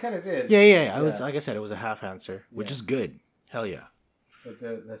 I kind of did. Yeah. I was, like I said, it was a half answer, which Yeah. is good. Hell yeah.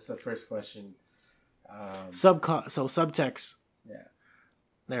 But that's the first question. So subtext. Yeah.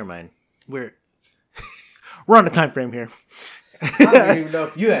 Never mind. We're on a time frame here. I don't even know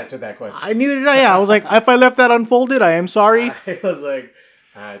if you answered that question. Neither did I. Yeah, I was like, if I left that unfolded, I am sorry. I was like,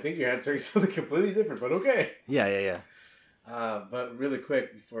 I think you're answering something completely different, but okay. Yeah. But really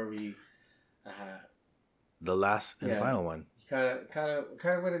quick before we, The last and final one. kind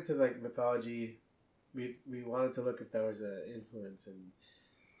of went into like mythology. We wanted to look if there was an influence in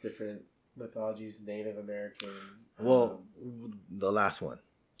different mythologies, Native American. Well, the last one.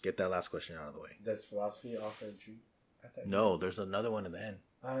 Get that last question out of the way. Does philosophy also intrude? No, there's another one at the end.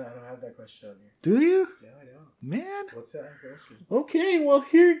 I don't have that question on here. Do you? Yeah, I don't. Man. What's that question? Okay, well,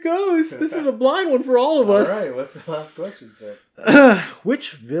 here it goes. This is a blind one for all of us. All right, what's the last question, sir?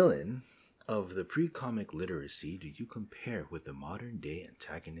 Which villain of the pre-comic literacy do you compare with the modern-day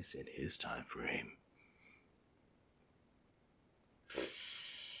antagonist in his time frame?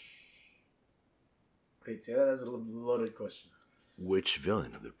 Wait, say that as a loaded question. Which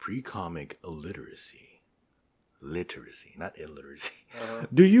villain of the pre-comic literacy, not illiteracy,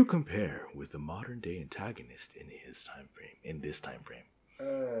 do you compare with the modern-day antagonist in his time frame, in this time frame?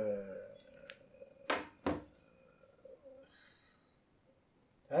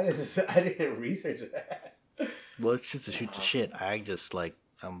 I didn't research that. Well, it's just to shoot the shit.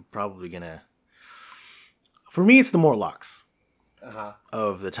 I'm probably gonna. For me, it's the Morlocks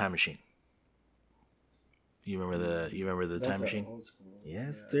of the Time Machine. You remember the That's Time Machine? Old school.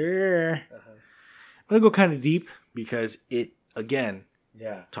 Yes, sir. I'm gonna go kind of deep because it again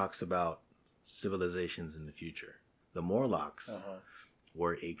talks about civilizations in the future. The Morlocks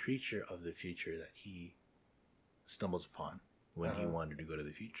were a creature of the future that he stumbles upon when he wanted to go to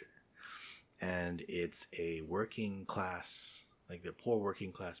the future. And it's a working class, like the poor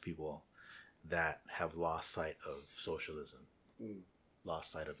working class people that have lost sight of socialism,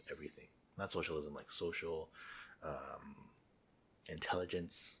 lost sight of everything. Not socialism, like social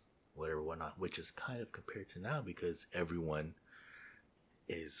intelligence, whatnot, which is kind of compared to now because everyone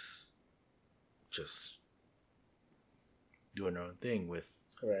is just doing their own thing with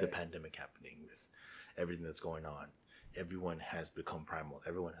the pandemic happening, with everything that's going on. Everyone has become primal.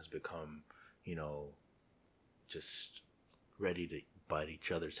 Everyone has become, just ready to bite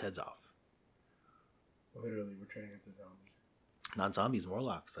each other's heads off. Literally, we're turning into zombies. Not zombies,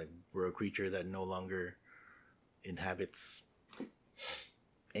 Morlocks. Like, we're a creature that no longer inhabits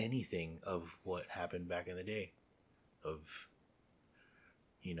anything of what happened back in the day of,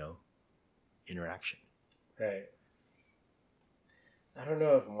 interaction. Right. I don't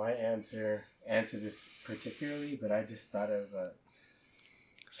know if my answer answers this particularly, but I just thought of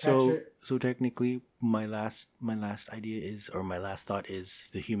so technically my last idea is, or my last thought is,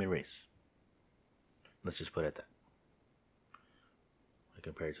 the human race. Let's just put it at that. I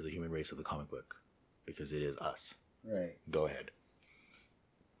compare it to the human race of the comic book because it is us. Right. Go ahead.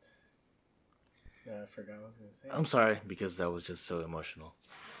 I forgot what I was going to say. I'm sorry, because that was just so emotional.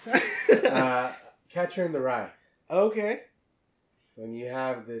 Catcher in the Rye. Okay. When you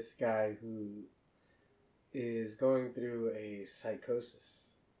have this guy who is going through a psychosis,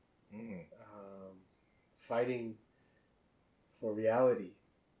 fighting for reality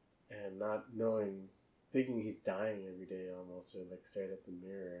and not knowing, thinking he's dying every day almost, or like stares at the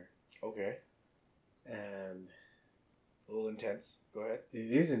mirror. Okay. And a little intense. Go ahead.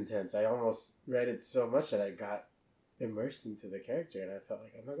 it is intense. I almost read it so much that I got immersed into the character, and I felt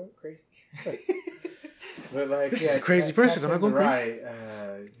like, am I going crazy? But like, this is a crazy person. Am I going crazy?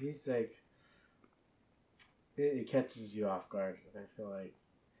 He's like, it catches you off guard, and I feel like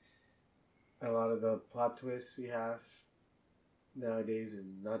a lot of the plot twists we have nowadays,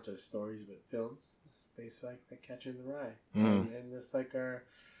 and not just stories but films, is based like the Catcher in the Rye, and it's like our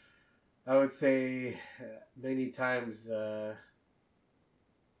I would say many times, I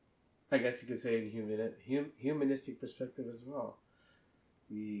guess you could say in humanistic perspective as well,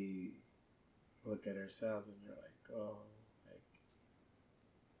 we look at ourselves and you're like, oh, like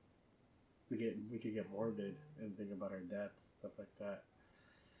we could get morbid and think about our deaths, stuff like that.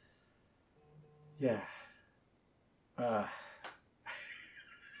 Yeah.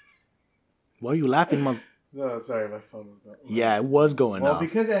 Why are you laughing, Mom? No, sorry, my phone was going. Yeah, it was going off. Well,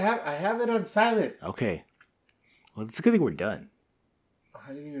 because I have it on silent. Okay. Well, it's a good thing we're done. I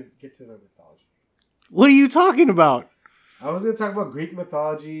didn't even get to the mythology. What are you talking about? I was going to talk about Greek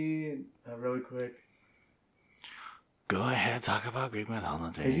mythology really quick. Go ahead, talk about Greek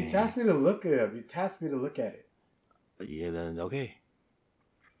mythology. Because you tasked me to look it up. You tasked me to look at it. Yeah, then okay.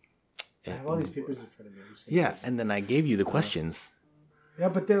 I have all these papers in front of me. Yeah, and then I gave you the questions. Yeah,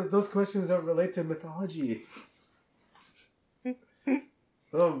 but those questions don't relate to mythology.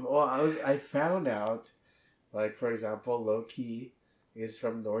 Well, I found out, like, for example, Loki is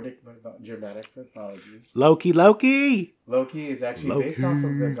from Germanic mythology. Loki! Loki is actually based off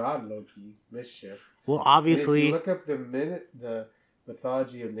of the god Loki, mischief. Well, obviously... And if you look up the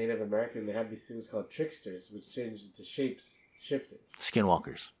mythology of Native American, they have these things called tricksters, which change into shapes, shifting.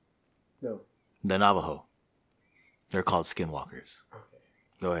 Skinwalkers. No. The Navajo. They're called skinwalkers. Okay.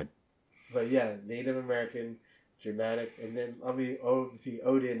 Go ahead. But yeah, Native American, Germanic, and then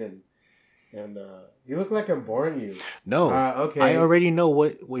Odin and you look like I'm boring you. No. Okay. I already know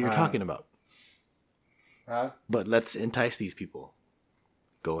what you're talking about. But let's entice these people.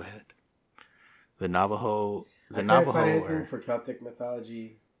 Go ahead. The Navajo. I can't find anything for Celtic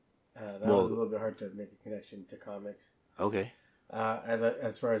mythology. That was a little bit hard to make a connection to comics. Okay.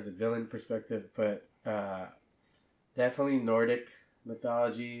 As far as the villain perspective, but definitely Nordic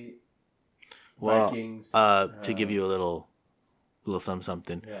mythology. Well, Vikings. To give you a little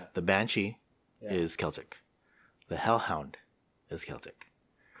something. Yeah. The Banshee is Celtic. The Hellhound is Celtic.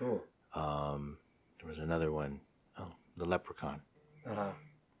 Cool. There was another one. Oh, the Leprechaun.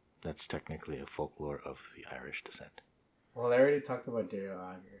 That's technically a folklore of the Irish descent. Well, I already talked about Dario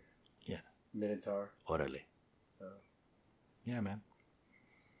Agger. Yeah. Minotaur. Orale. Yeah, man.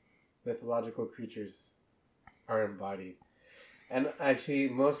 Mythological creatures are embodied. And actually,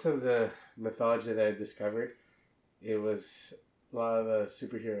 most of the mythology that I discovered, it was a lot of the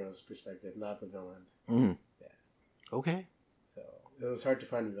superheroes' perspective, not the villain. Mm. Yeah. Okay. So it was hard to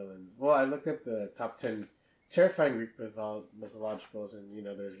find villains. Well, I looked up the top 10 terrifying Greek mythologicals, and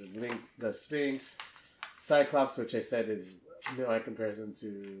there's the Sphinx, Cyclops, which I said is by comparison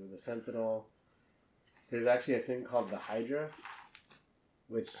to the Sentinel. There's actually a thing called the Hydra,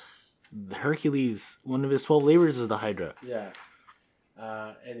 which the Hercules, one of his 12 labors is the Hydra. Yeah.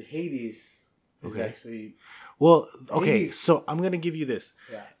 And Hades is actually... Well, okay, Hades. So I'm going to give you this.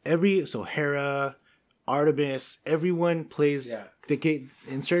 Yeah. So Hera, Artemis, everyone plays... Yeah.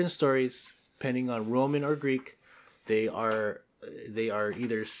 In certain stories, depending on Roman or Greek, they are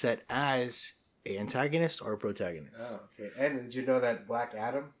either set as an antagonist or a protagonist. Oh, okay. And did you know that Black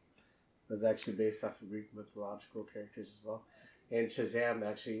Adam was actually based off of Greek mythological characters as well? And Shazam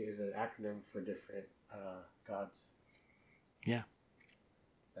actually is an acronym for different gods. Yeah.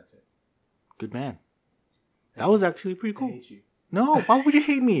 That's it. Good man. That was actually pretty cool. I hate you. No, why would you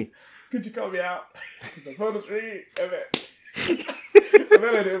hate me? Could you call me out? The phone was ringing. And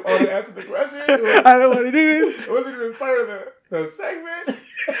then I didn't want to answer the question. I don't want to do this. It wasn't even part of the segment.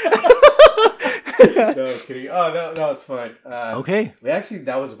 No, I was kidding. Oh, that was fun. Okay.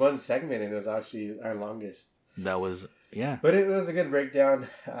 That was one segment, and it was actually our longest. That was, yeah. But it was a good breakdown.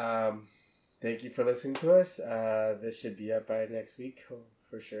 Thank you for listening to us. This should be up by next week,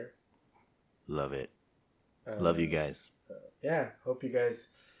 for sure. Love it. Love you guys. So, yeah, hope you guys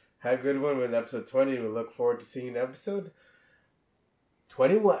had a good one with episode 20. We look forward to seeing episode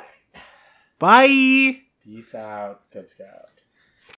 21. Bye. Peace out, Cub Scout.